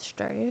gonads and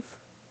strife.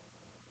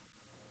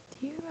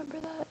 Do you remember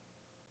that?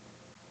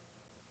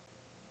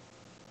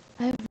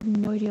 I have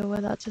no idea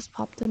why that just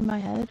popped in my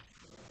head,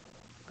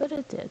 but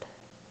it did.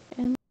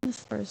 And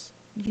this was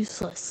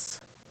useless.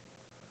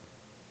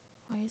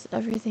 Why is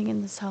everything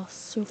in this house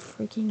so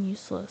freaking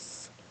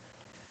useless?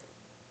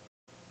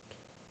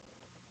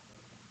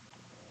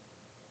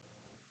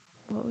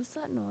 What was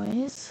that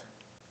noise?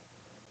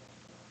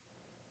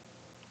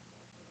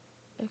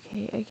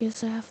 Okay, I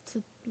guess I have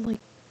to, like,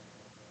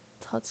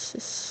 touch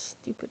this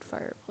stupid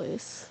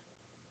fireplace.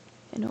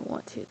 I don't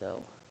want to,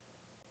 though.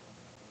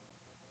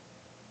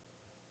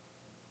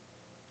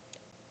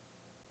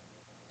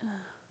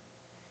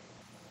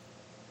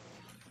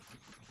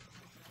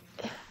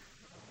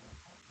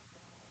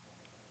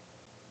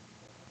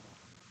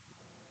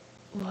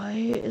 Why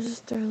is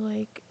there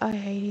like a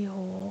hidey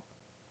hole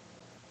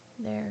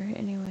there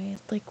anyway?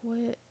 Like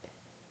what?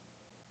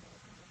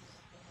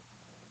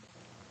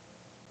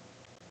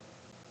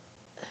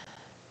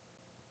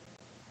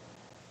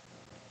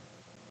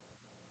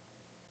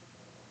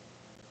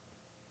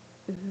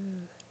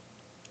 Ooh.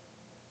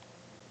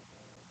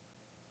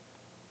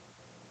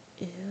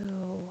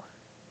 Ew.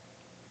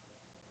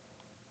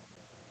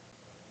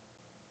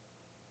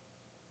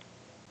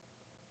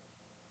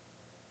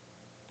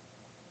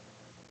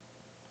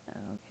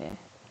 Okay.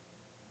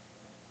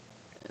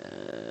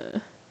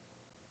 Can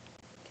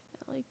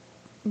I like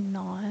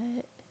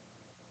not?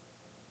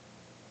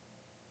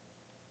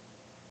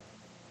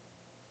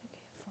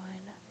 Okay,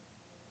 fine.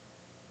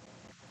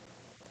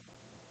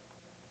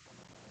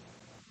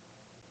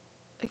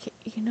 Okay,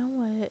 you know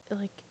what?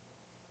 Like,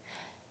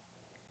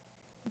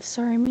 I'm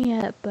sorry,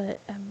 Mia, but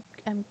I'm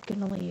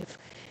gonna leave.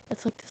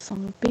 It's like the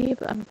song, babe,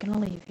 I'm gonna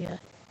leave you.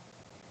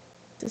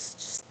 This is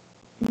just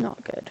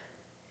not good.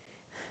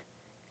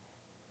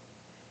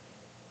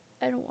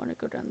 I don't want to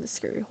go down the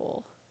scary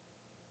hole.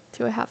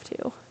 Do I have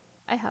to?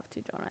 I have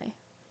to, don't I?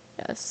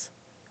 Yes.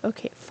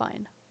 Okay,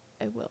 fine.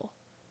 I will.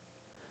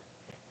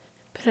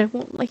 But I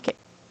won't like it.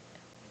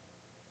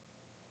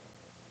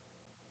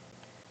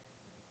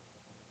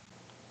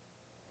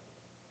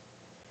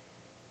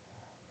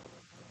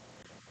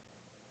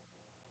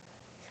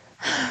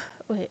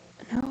 Wait,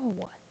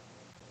 no.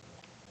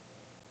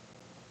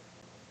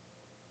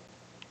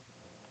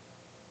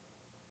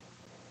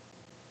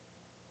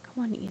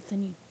 Come on,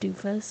 Ethan, you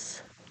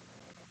doofus.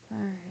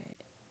 Alright.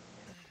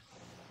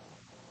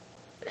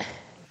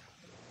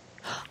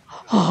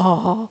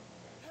 Oh,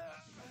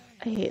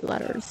 I hate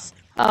letters.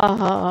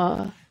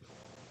 Ah.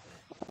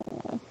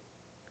 Oh.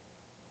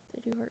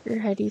 Did you hurt your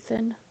head,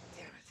 Ethan?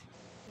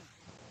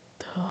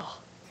 Ugh.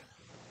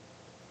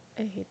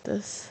 I hate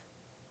this.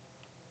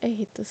 I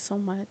hate this so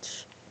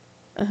much.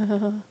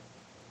 Okay,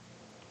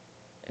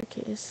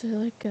 is there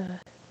like a...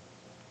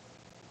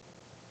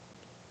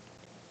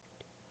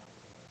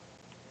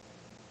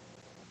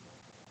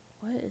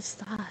 What is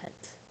that?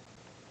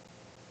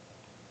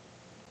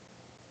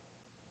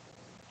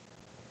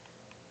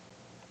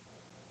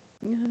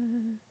 I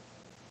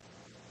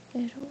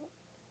don't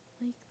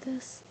like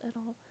this at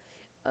all.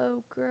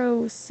 Oh,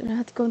 gross. And I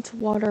have to go into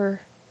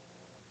water.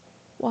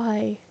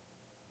 Why?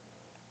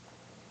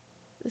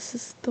 This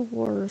is the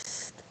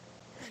worst.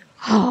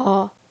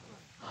 Ah.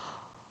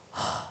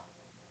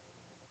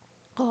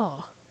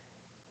 Oh.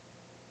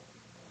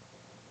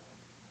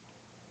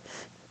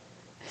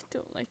 I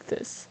don't like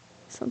this.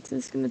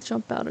 Something's gonna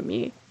jump out at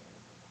me.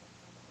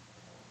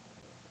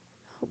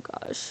 Oh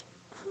gosh.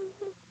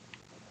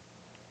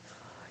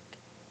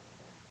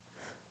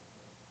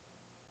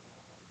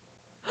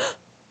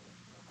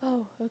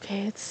 Oh,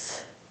 okay,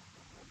 it's...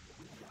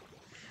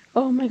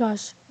 Oh my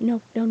gosh. No,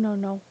 no, no,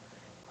 no.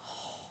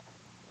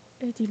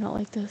 I do not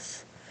like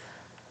this.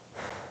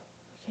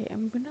 Okay,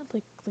 I'm gonna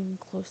like lean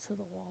close to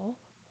the wall.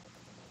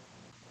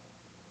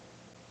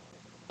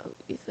 Oh,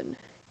 Ethan.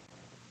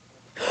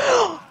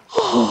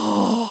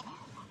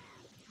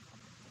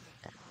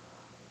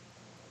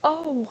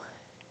 Oh!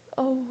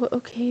 Oh,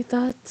 okay,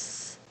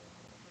 that's...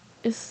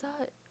 Is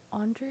that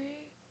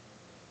Andre?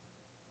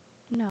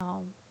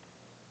 No.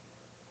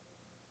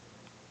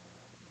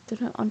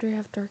 Didn't Andre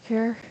have dark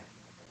hair?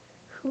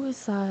 Who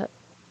is that?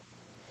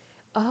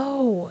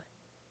 Oh!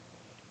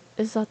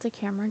 Is that the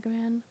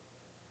cameraman?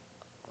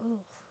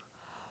 Oh.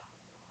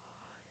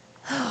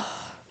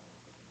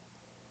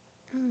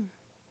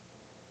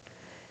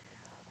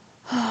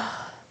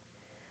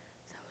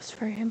 That was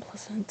very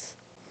unpleasant.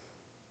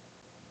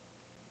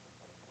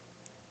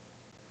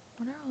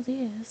 What are all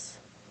these?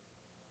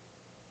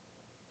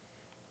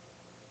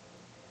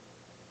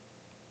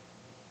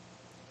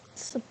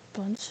 It's a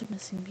bunch of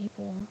missing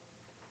people.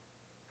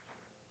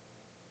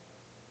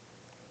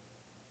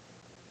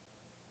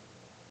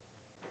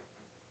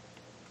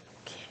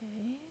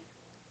 Okay.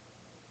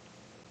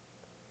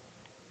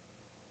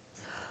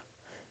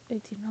 I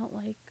do not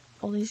like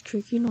all these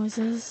creaky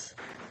noises.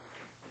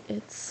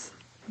 It's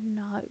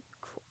not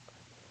cool.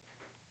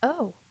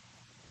 Oh!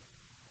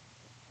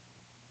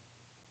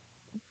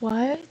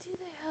 Why do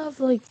they have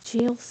like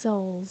jail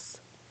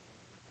cells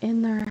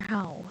in their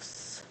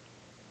house?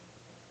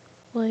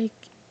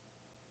 Like,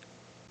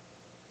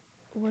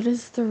 what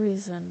is the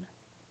reason?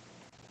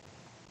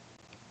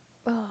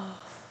 Oh.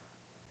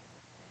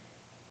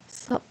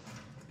 Stop.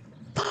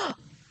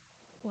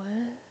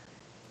 What?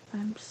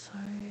 I'm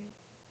sorry.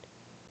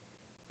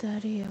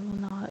 Daddy, I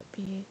will not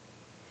be.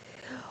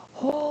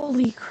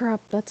 Holy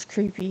crap, that's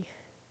creepy.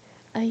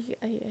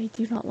 I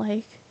do not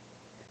like.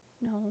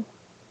 No.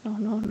 No,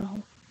 no,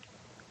 no.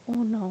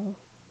 Oh no.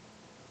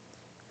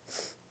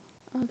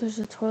 Oh, there's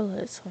a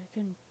toilet so I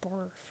can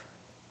barf.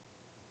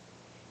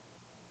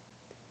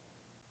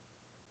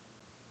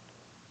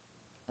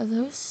 Are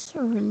those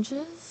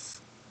syringes?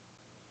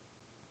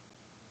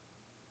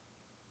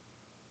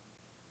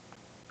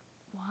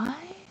 Why?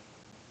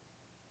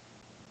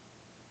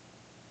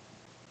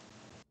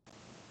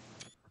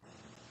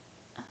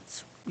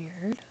 That's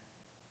weird.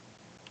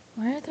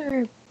 Why are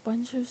there a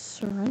bunch of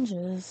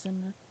syringes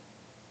in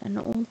an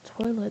old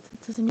toilet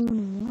that doesn't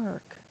even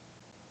work?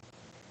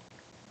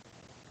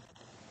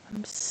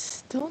 I'm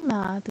still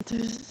mad that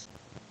there's...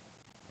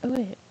 Oh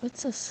wait,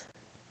 what's this?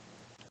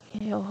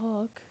 Okay, a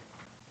hook.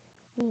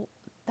 Well,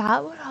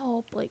 that would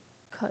help, like,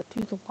 cut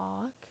through the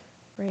lock,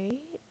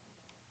 right?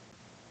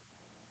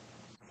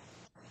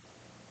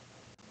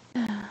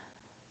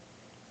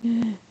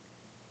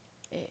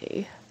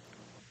 A.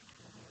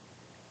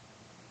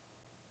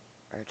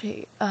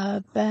 RT.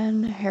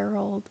 Ben,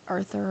 Harold,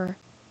 Arthur,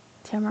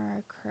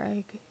 Tamara,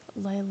 Craig,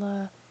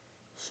 Layla,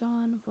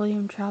 Sean,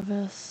 William,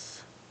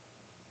 Travis,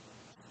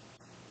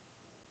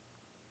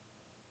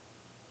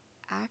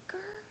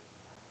 Acker?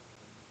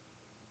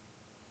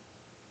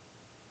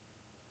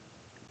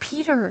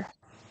 Peter,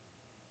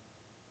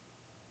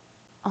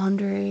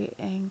 Andre,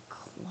 and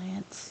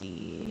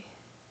Clancy.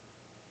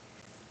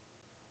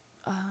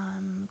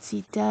 Let's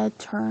see, dead,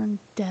 turn,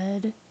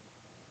 dead,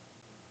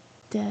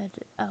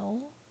 dead,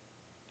 L.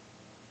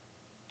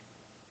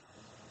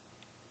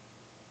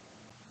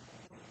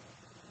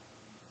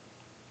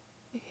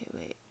 Okay,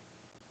 wait.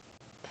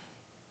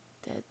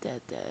 Dead,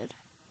 dead, dead.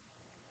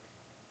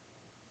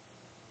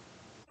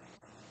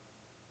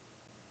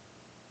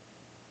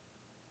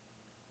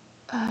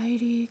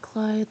 Heidi,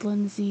 Clyde,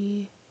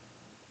 Lindsay,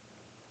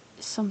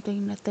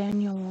 something,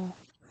 Nathaniel,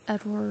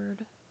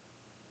 Edward,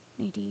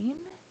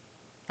 Nadine,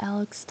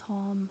 Alex,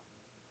 Tom,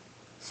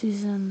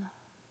 Susan,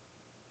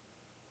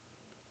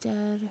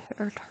 dead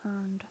or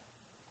turned.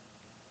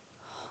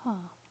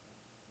 Huh.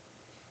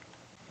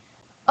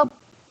 Oh,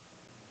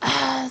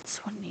 that's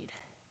what I need.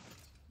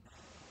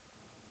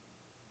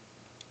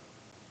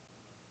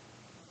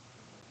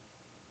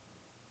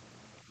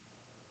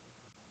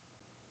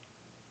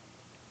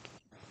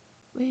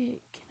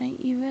 Wait, can I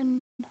even...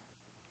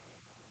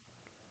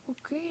 Well,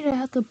 great, I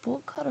have the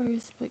bolt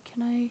cutters, but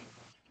can I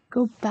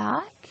go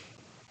back?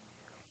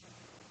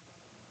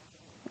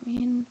 I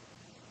mean,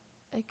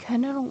 I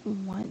kind of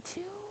don't want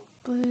to,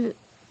 but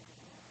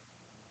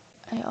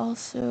I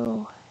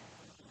also...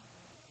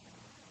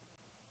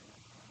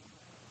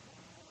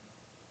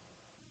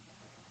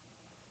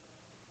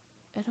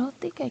 I don't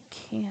think I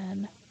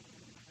can,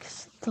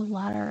 because the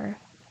ladder...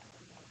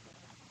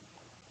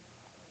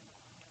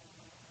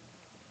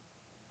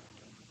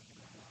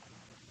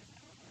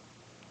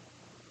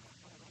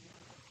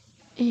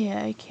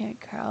 Yeah, I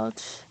can't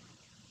crouch.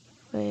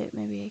 Wait,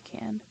 maybe I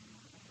can.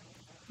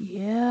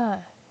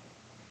 Yeah.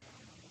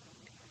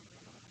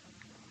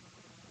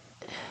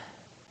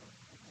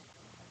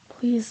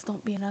 Please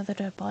don't be another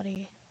dead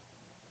body.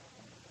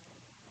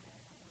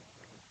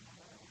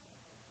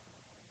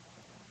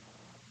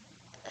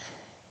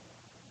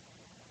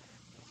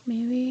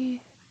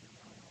 Maybe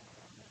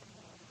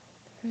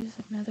there's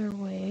another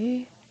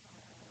way.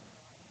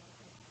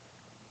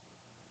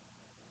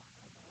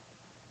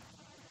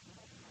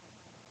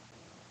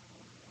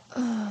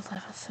 Oh,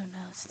 that is so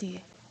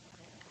nasty.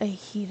 I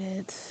hate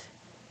it.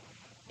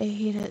 I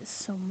hate it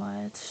so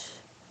much.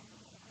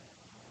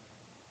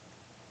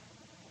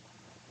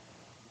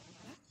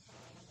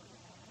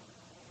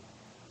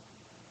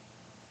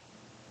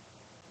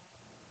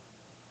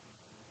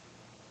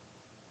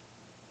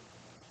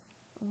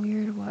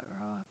 Weird wet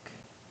rock.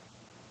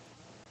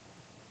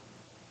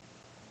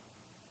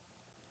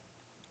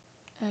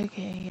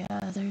 Okay,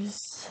 yeah,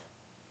 there's...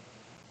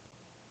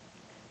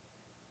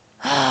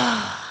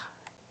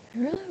 I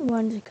really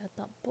wanted to cut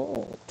that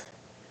bolt.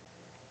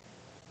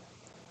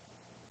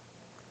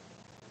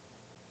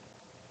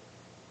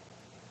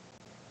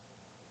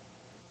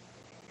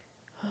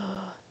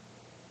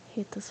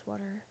 Hate this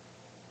water.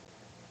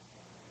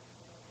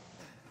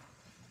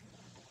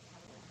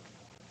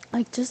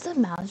 Like, just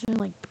imagine,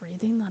 like,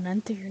 breathing that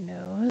into your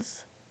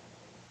nose.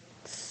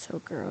 It's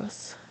so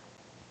gross.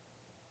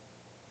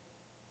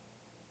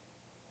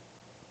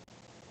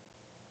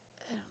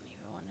 I don't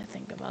even want to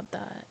think about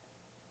that.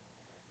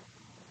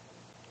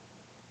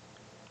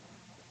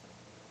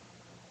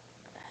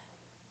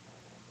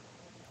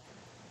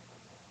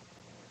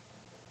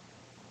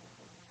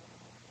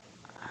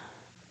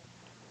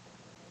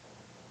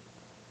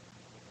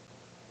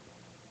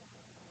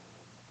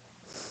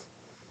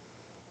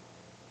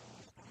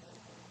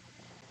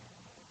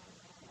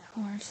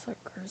 Where's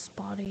that girl's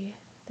body?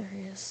 There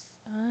he is.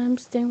 I'm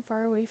staying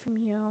far away from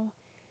you.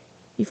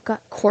 You've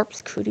got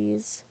corpse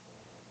cooties.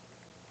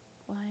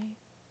 Why?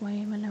 Why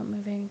am I not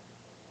moving?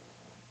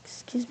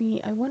 Excuse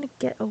me, I want to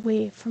get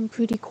away from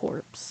Cootie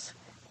Corpse.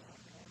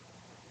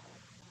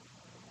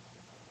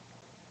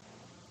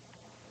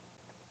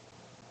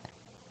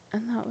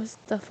 And that was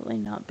definitely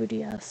not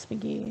Booty Ass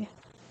McGee.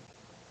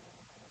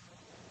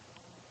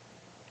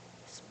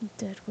 He's been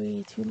dead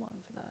way too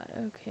long for that.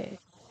 Okay,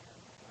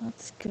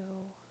 let's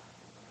go.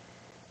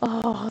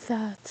 Oh,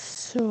 that's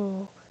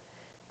so...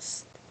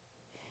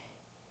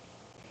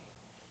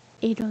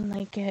 I don't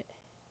like it.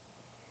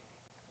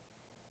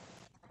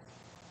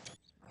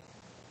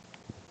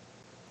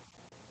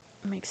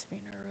 Makes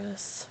me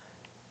nervous.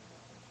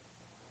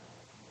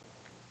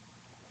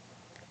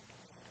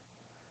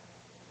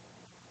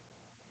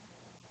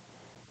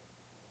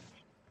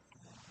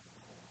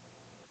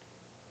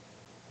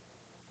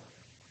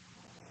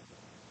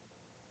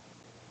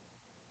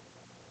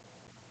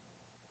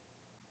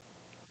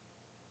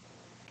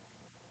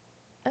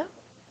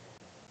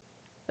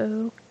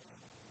 Oh,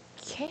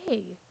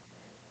 okay.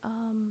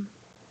 Um,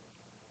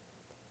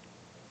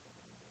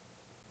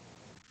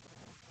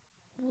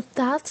 well,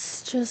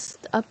 that's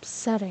just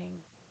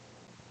upsetting.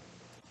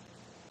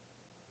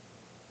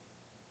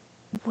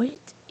 What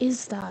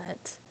is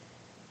that?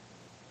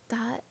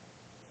 That,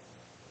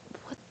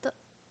 what the,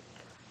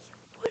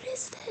 what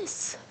is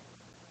this?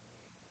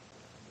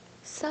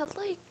 Is that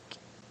like,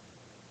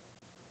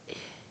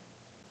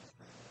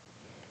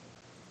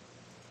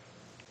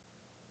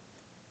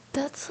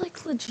 that's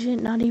like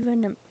legit not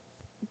even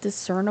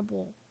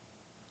discernible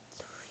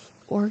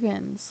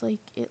organs. Like,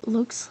 it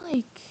looks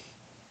like,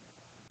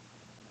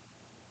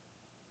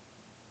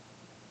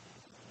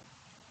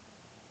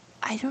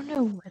 I don't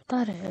know what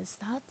that is.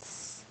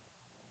 That's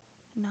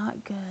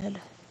not good.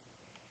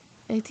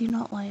 I do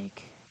not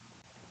like.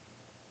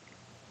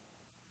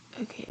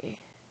 Okay.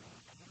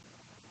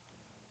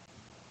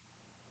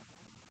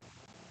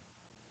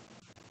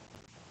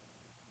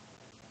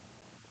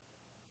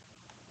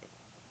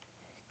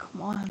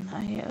 Come on.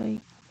 I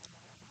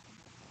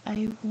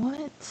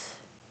want.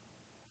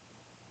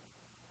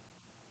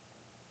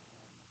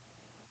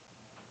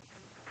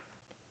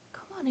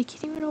 Come on, I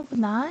can't even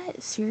open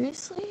that?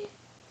 Seriously?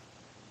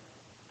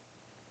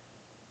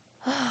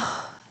 Okay,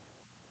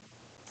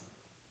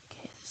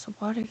 there's a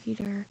water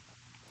heater.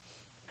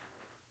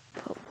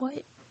 But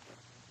what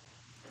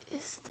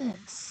is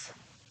this?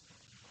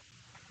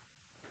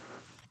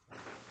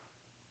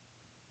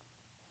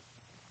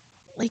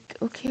 Like,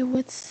 okay,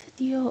 what's the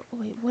deal?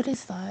 Wait, what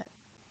is that?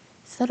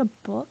 Is that a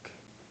book?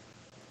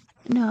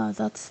 No,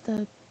 that's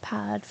the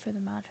pad for the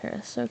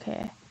mattress.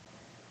 Okay.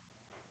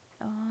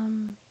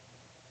 Um,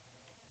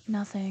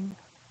 nothing.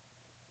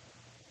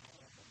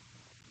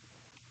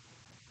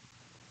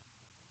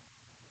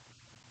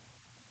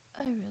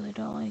 I really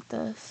don't like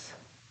this.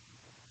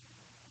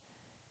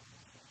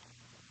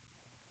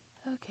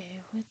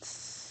 Okay,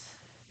 what's...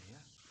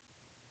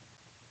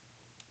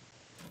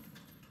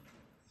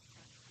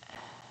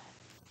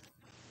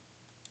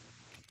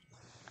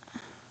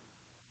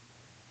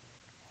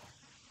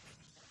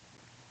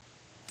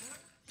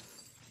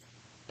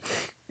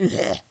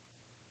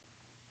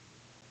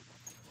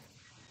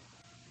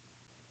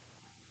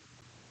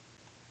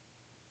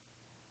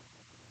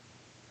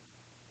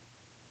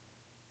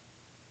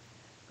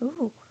 Ooh.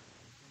 Thank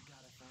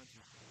God I found you.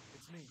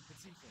 It's me.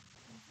 It's Ethan.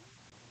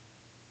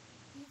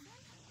 Ethan?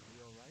 Are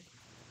you alright?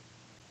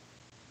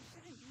 You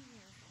shouldn't be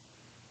here.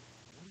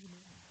 What do you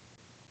mean?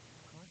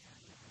 You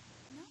contacted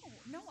me.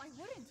 No, I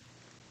wouldn't. Did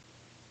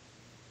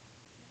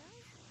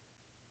I?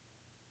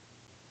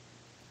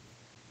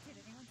 Did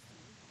anyone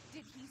see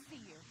you? Did he see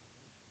you?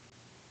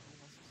 Who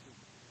else is here?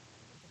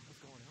 What the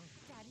hell's going on?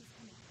 Daddy's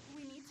coming.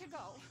 We need to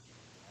go.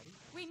 Daddy?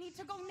 We need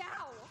to go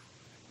now!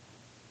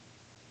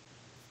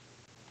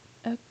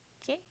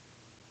 Okay.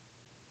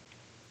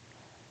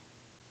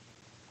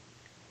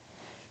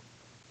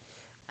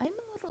 I'm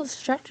a little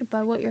distracted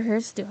by what your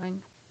hair's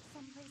doing.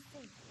 Someplace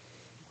safe.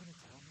 You gonna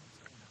tell me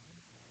what's going on?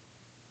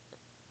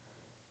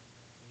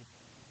 Babe, we've been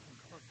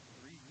gone for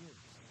 3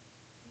 years.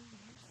 3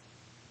 years?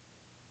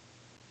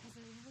 Has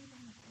it really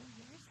been 3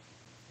 years?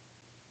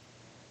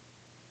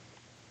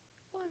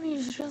 Well, I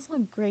mean, she does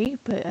look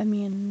great, but I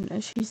mean,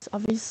 she's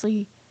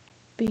obviously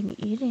been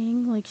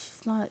eating. Like,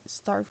 she's not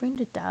starving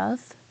to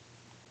death.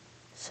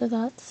 So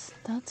that's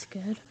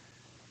good.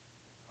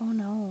 Oh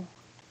no.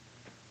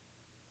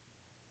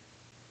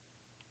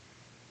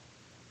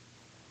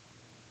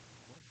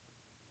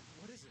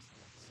 What is this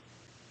place?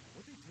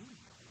 What'd they do to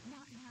you?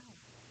 Not now.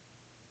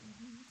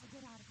 We need to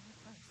get out of here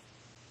first.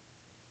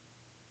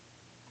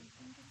 I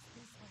think it's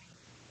this way.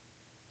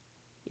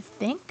 You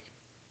think?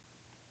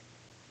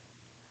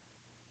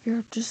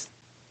 You're just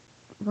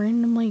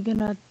randomly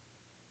gonna...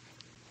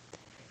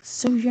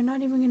 So you're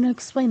not even gonna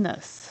explain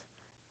this?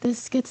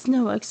 This gets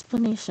no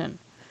explanation.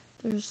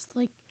 There's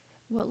like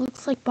what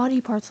looks like body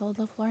parts all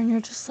over the floor, and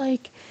you're just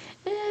like,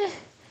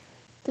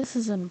 this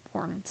isn't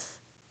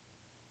important.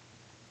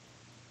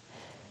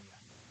 We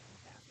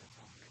have to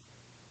talk.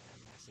 That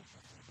message you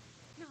sent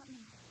me. Not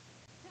me.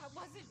 That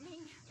wasn't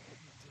me.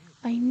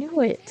 But you did. I knew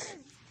it.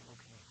 Didn't.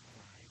 Okay,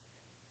 fine.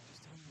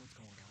 Just tell me what's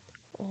going on.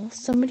 Well, I'm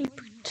somebody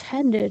telling you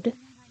pretended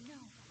everything that I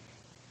know.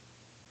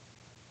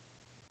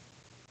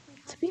 We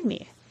to have be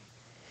me.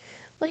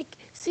 Like,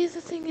 see,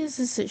 the thing is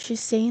that she's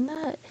saying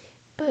that,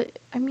 but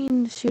I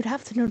mean, she would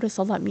have to notice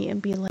all that meat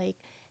and be like,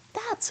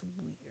 that's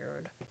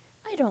weird.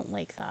 I don't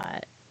like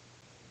that.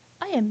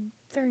 I am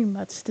very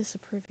much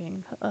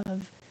disapproving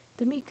of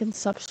the meat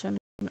consumption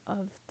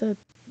of the,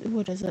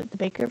 what is it, the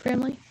Baker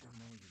family? You should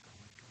know you're going.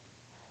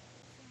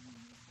 Sam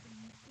used to bring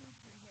me food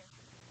through here.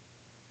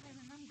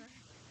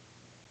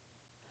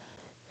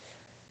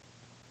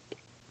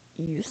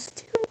 used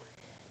to.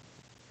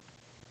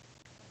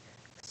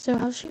 So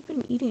how's she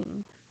been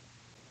eating?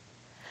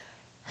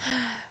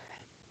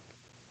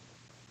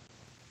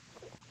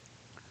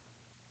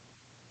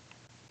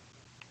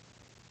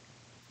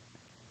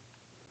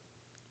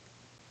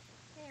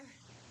 There.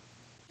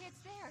 It's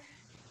there.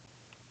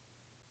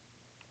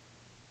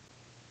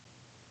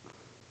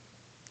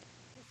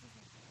 This is it.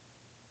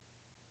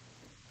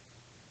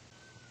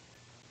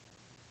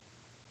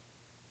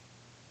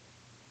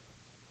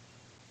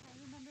 I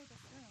remember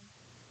this room.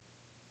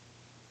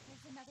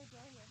 There's another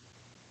door here.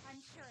 I'm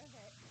sure of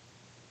it.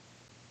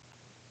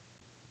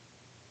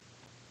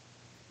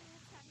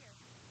 It's not here.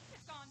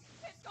 It's gone.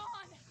 It's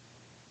gone!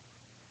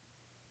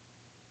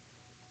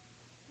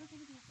 We're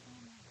gonna be a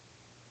family.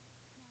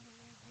 Now that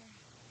you're here.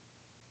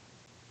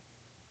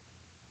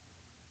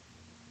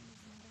 There's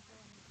another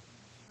door here. I'm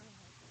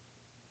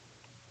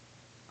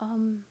sure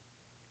of it.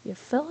 You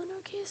feeling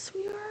okay,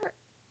 sweetheart?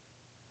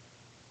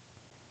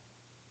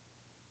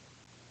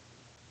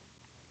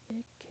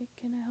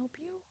 Can I help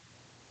you?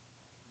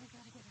 We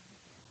gotta get out of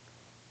here.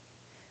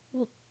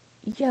 Well,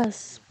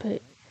 yes,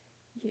 but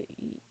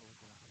you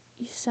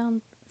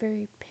sound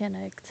very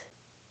panicked.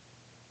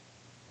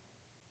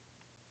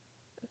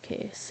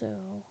 Okay,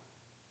 so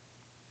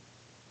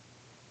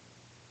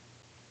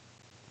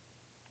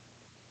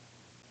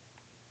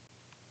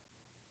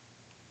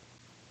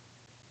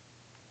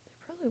there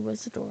probably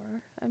was a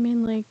door. I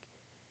mean, like,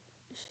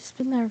 she's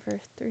been there for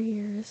 3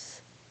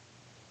 years.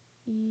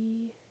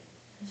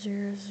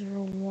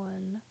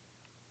 E001.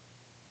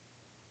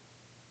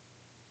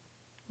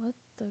 What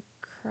the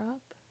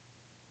crap?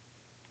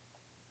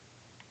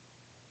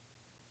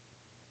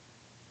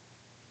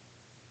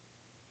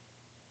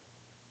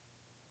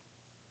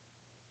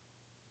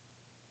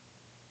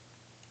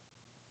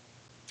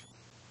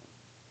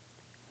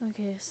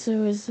 Okay,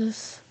 so is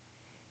this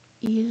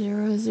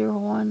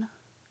E001?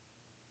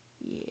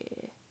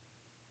 Yeah.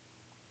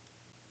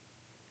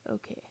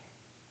 Okay.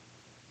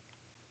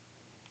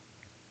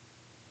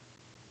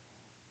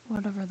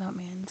 Whatever that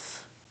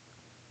means.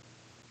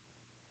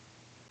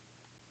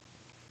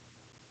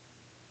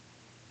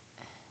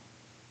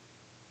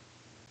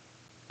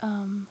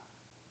 Um.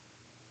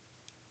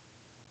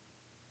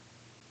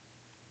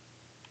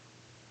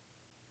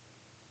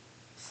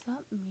 Is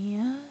that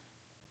Mia?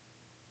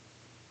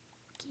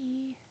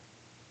 Key.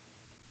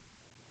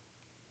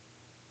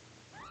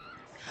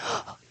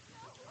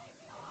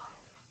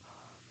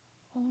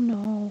 Oh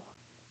no.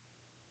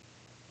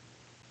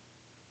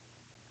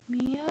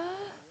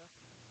 Mia?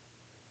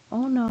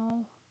 Oh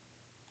no.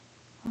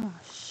 Oh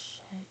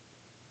shit.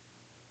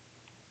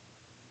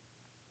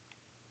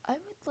 I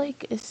would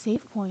like a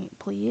save point,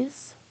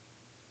 please.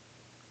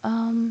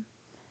 Um,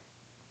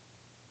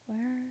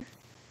 where?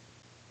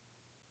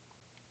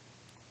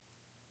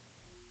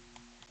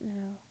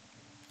 No.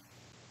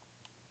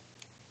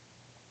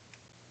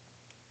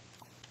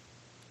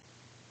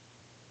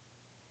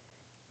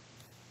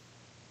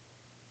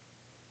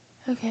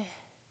 Okay.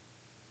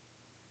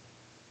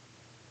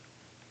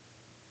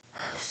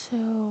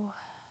 So,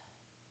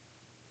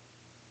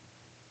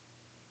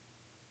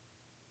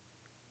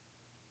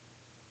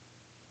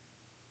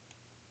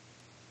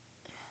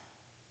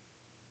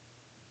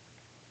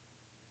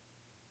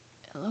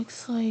 it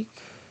looks like,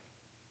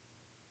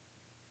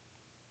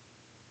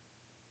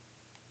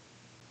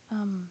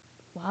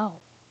 wow.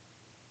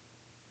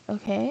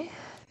 Okay.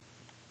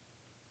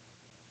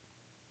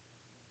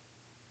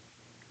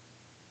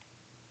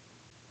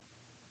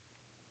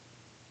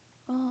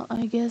 Well,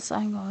 I guess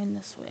I'm going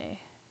this way.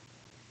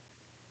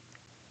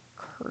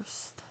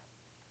 Cursed.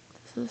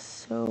 This is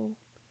so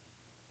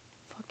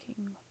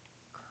fucking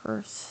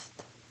cursed.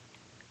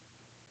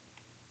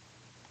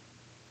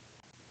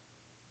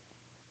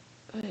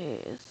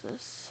 Wait, is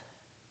this?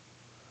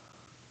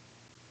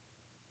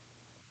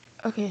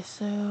 Okay,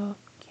 so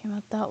came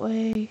out that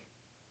way.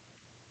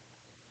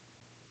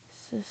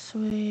 It's this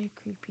way.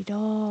 Creepy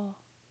doll.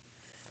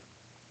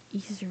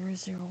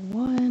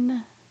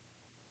 E001.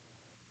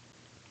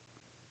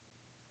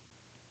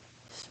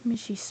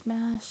 Smishy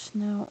smash.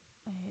 No.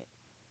 Wait.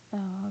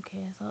 Oh,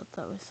 okay. I thought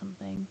that was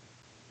something.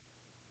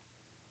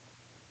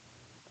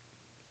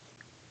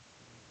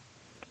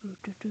 Do,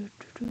 do, do,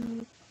 do,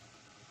 do.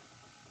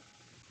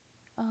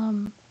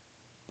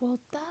 Well,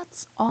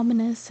 that's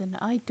ominous and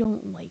I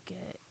don't like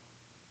it.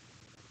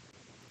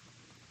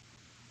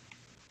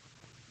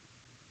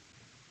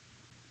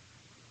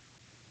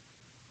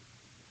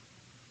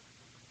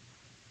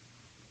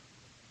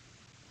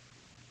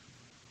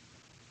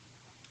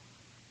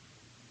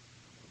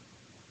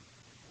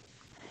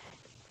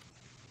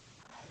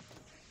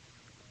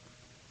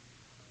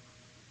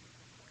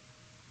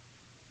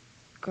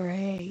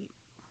 Great.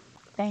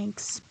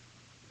 Thanks.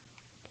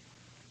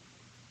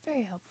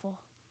 Very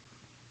helpful.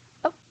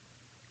 Oh,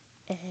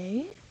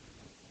 A.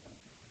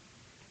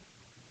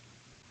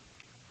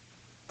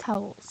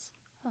 Towels.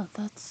 Oh,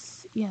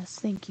 that's. Yes,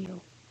 thank you.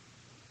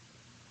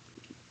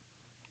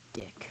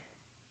 Dick.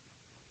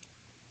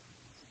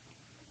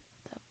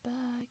 That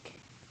back.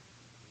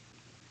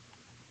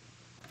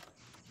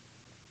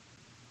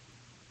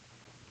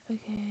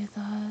 Okay,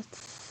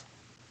 that's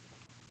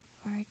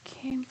where I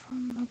came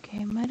from.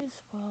 Okay, might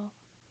as well.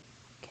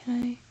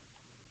 Can I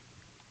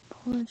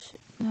pull this?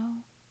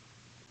 No?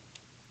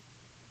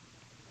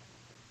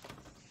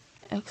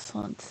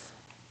 Excellent.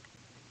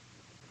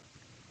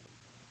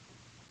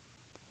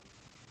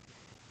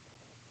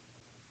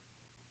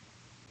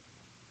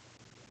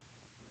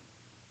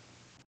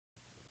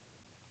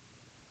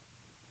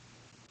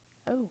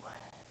 Oh.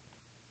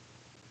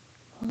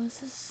 Well,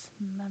 this is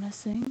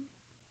menacing.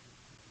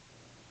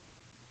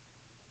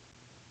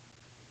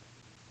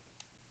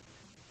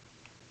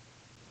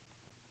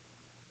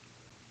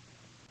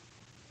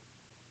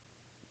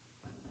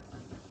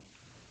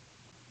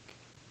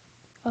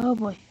 Oh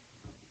boy.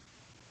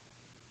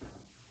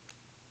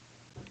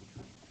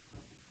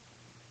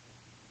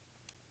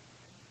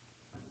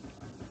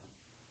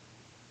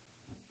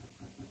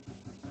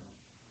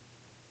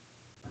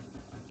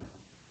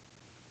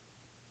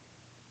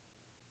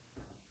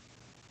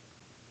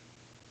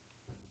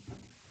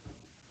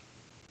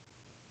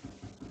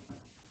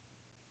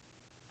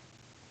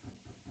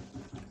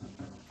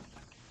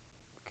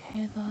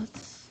 Okay,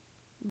 that's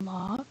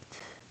locked.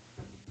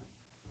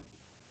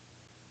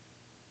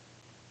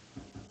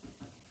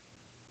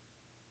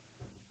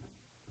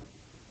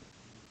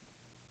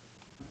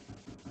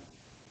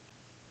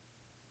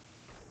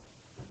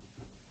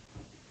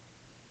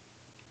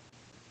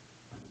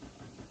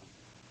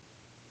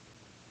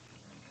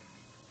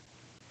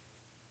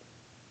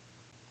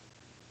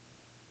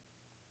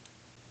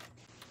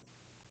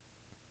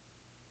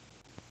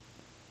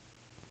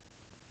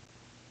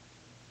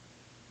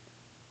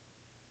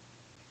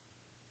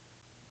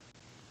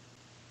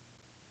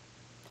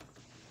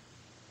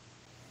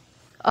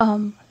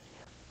 Um,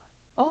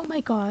 oh my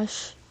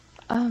gosh.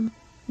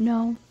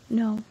 No,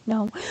 no,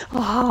 no.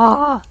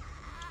 Ah!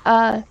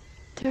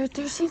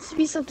 There seems to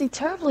be something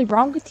terribly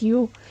wrong with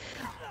you.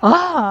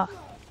 Ah!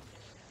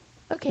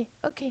 Okay.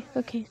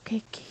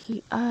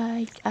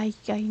 I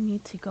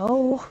need to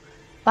go.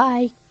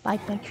 Bye, bye.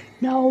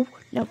 No,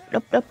 nope.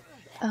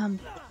 Um,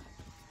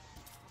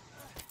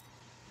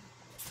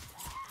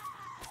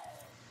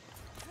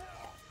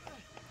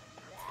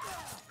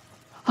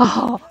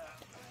 oh,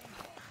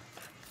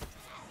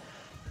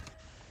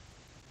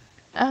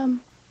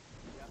 um,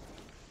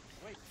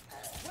 Wait,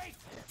 wait!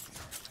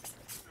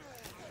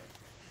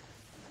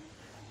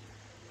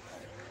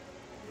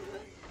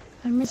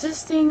 I'm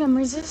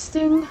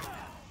resisting.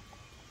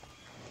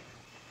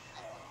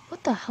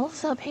 What the hell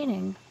is that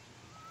painting?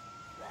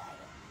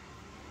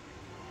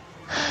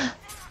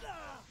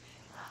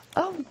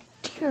 Oh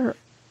dear.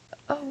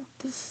 Oh,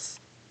 this is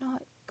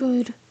not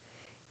good.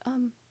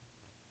 Um,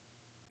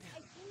 I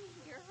can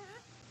hear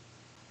her.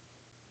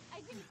 I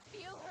can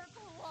feel her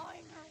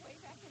clawing her way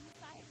back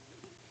inside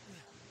me.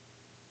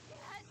 Get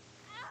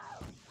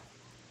out!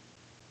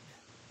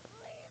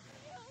 Leave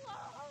me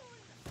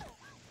alone!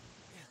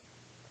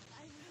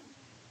 I know.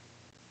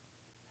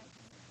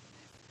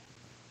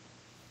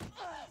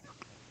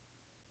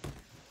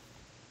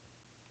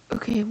 I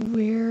okay,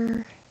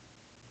 where?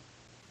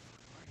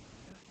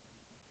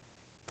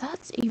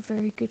 That's a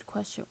very good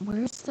question.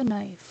 Where's the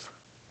knife?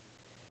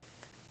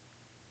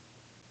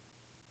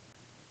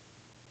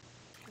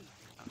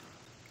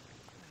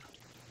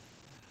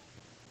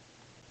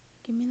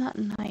 Give me that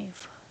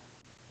knife.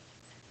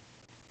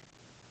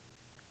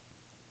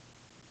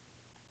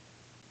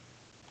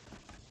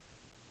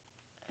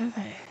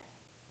 Okay.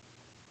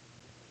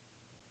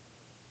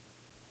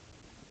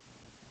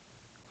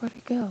 Where'd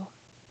it go?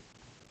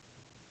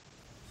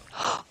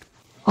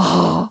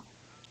 Oh!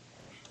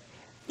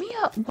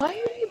 Mia, why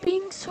are you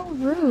being so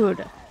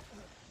rude?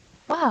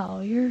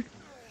 Wow, you're...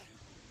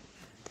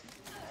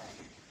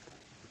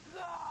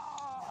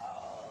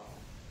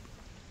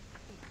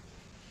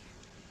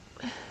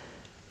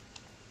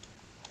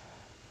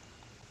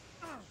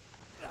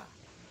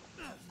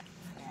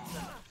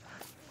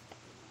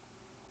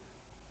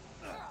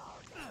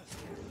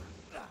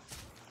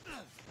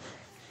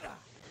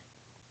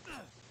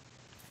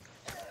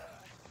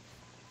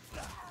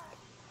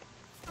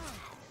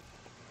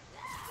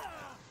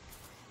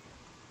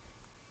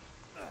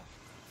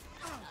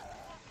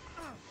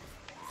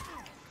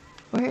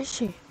 Where is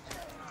she?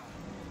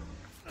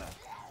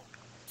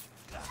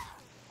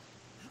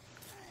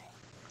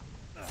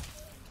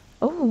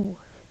 Oh,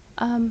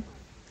 um,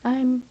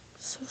 I'm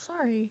so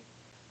sorry,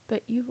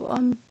 but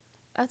you,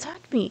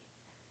 attacked me.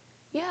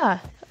 Yeah,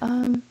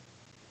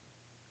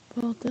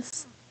 well,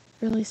 this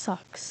really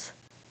sucks.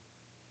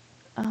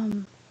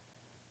 Um,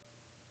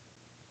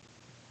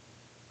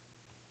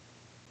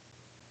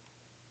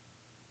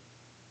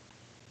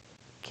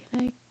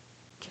 can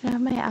I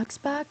have my axe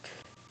back?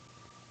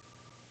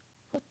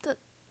 What the?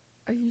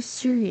 Are you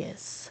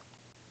serious?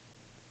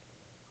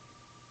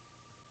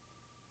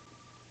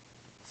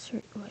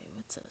 Wait,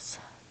 what's this?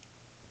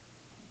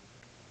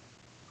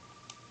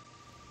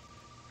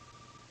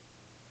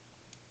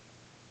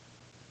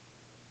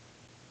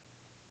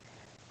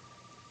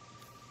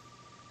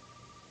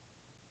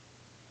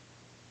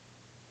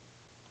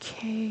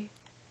 Okay.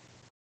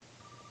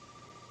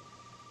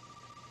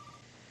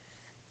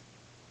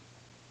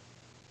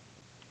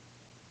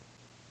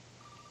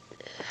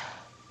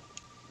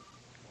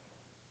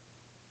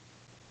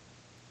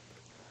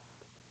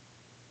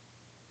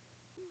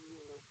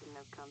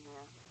 have come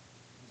here.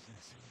 Who's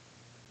this?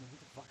 What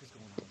the fuck is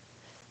going on?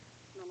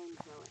 My name's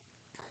Zoe.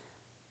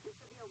 This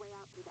should be a way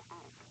out through the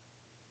attic.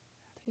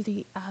 Through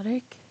the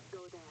attic? Go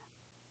there.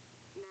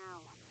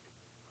 Now.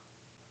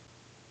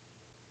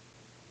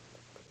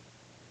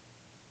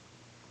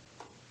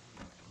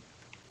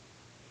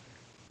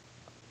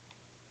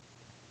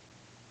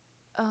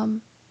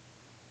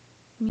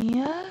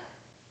 Mia?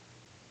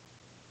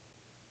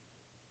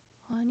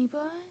 Honey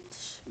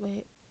Bunch?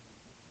 Wait.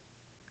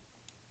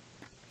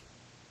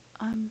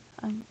 I'm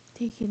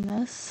taking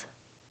this.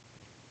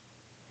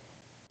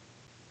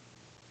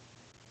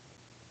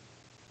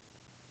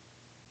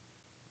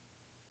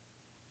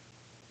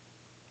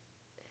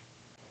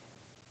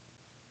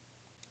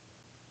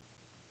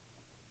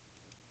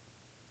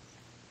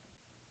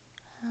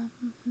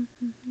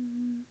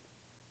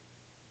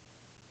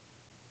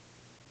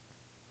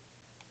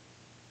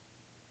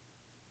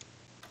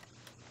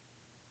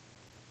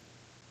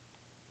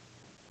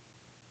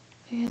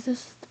 Okay, this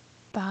is the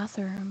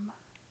bathroom.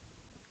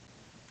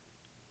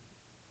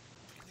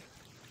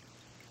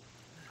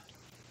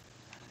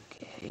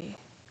 Okay.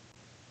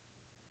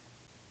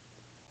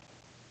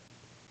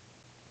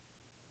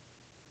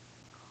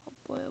 Oh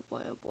boy, oh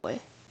boy, oh boy.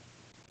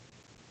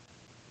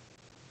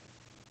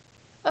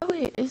 Oh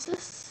wait, is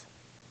this...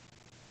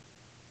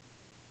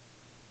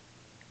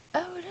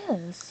 Oh, it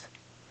is.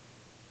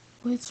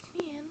 Which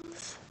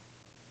means...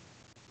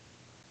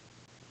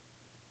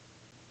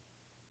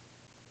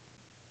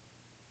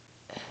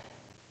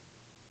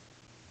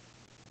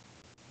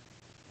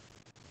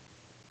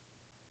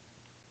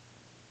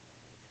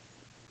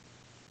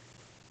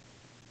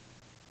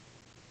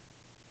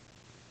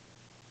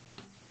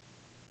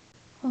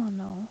 Oh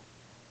no.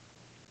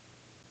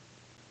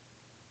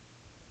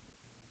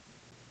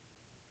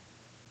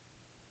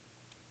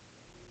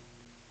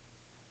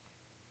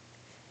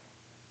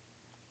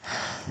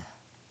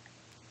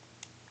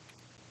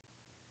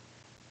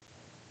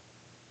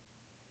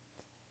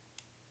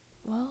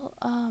 Well,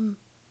 I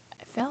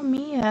found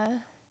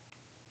Mia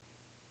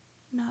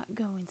not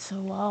going so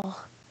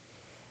well.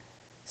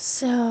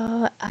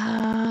 So,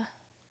 I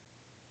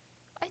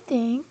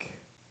think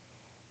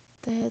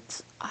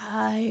that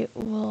I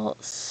will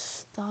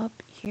stop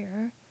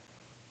here.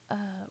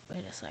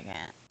 Wait a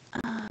second.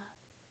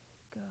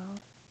 Go.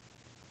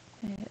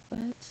 Wait,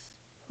 what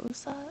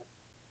was that?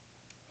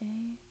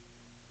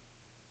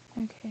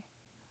 Okay.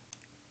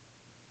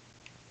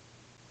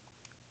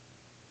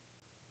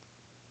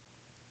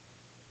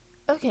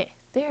 Okay,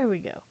 there we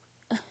go.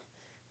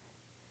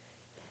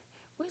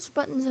 Which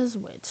button says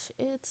which?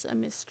 It's a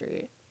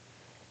mystery.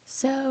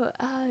 So,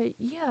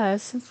 yeah,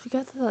 since we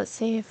got to that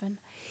safe and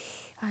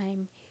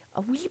I'm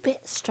a wee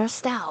bit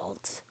stressed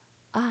out,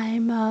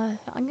 I'm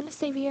gonna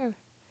save here.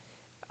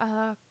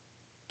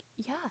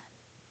 Yeah.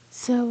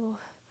 So,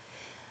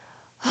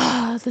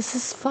 this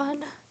is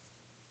fun.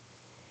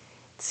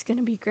 It's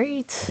gonna be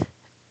great.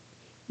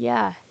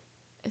 Yeah.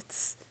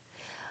 It's,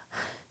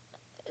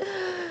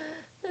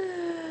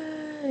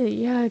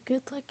 yeah,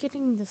 good luck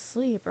getting to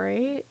sleep,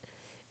 right?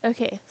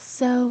 Okay,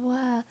 so,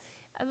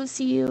 I will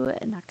see you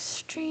next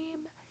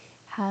stream.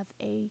 Have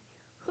a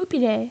hoopy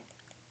day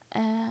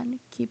and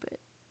keep it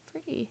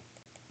pretty.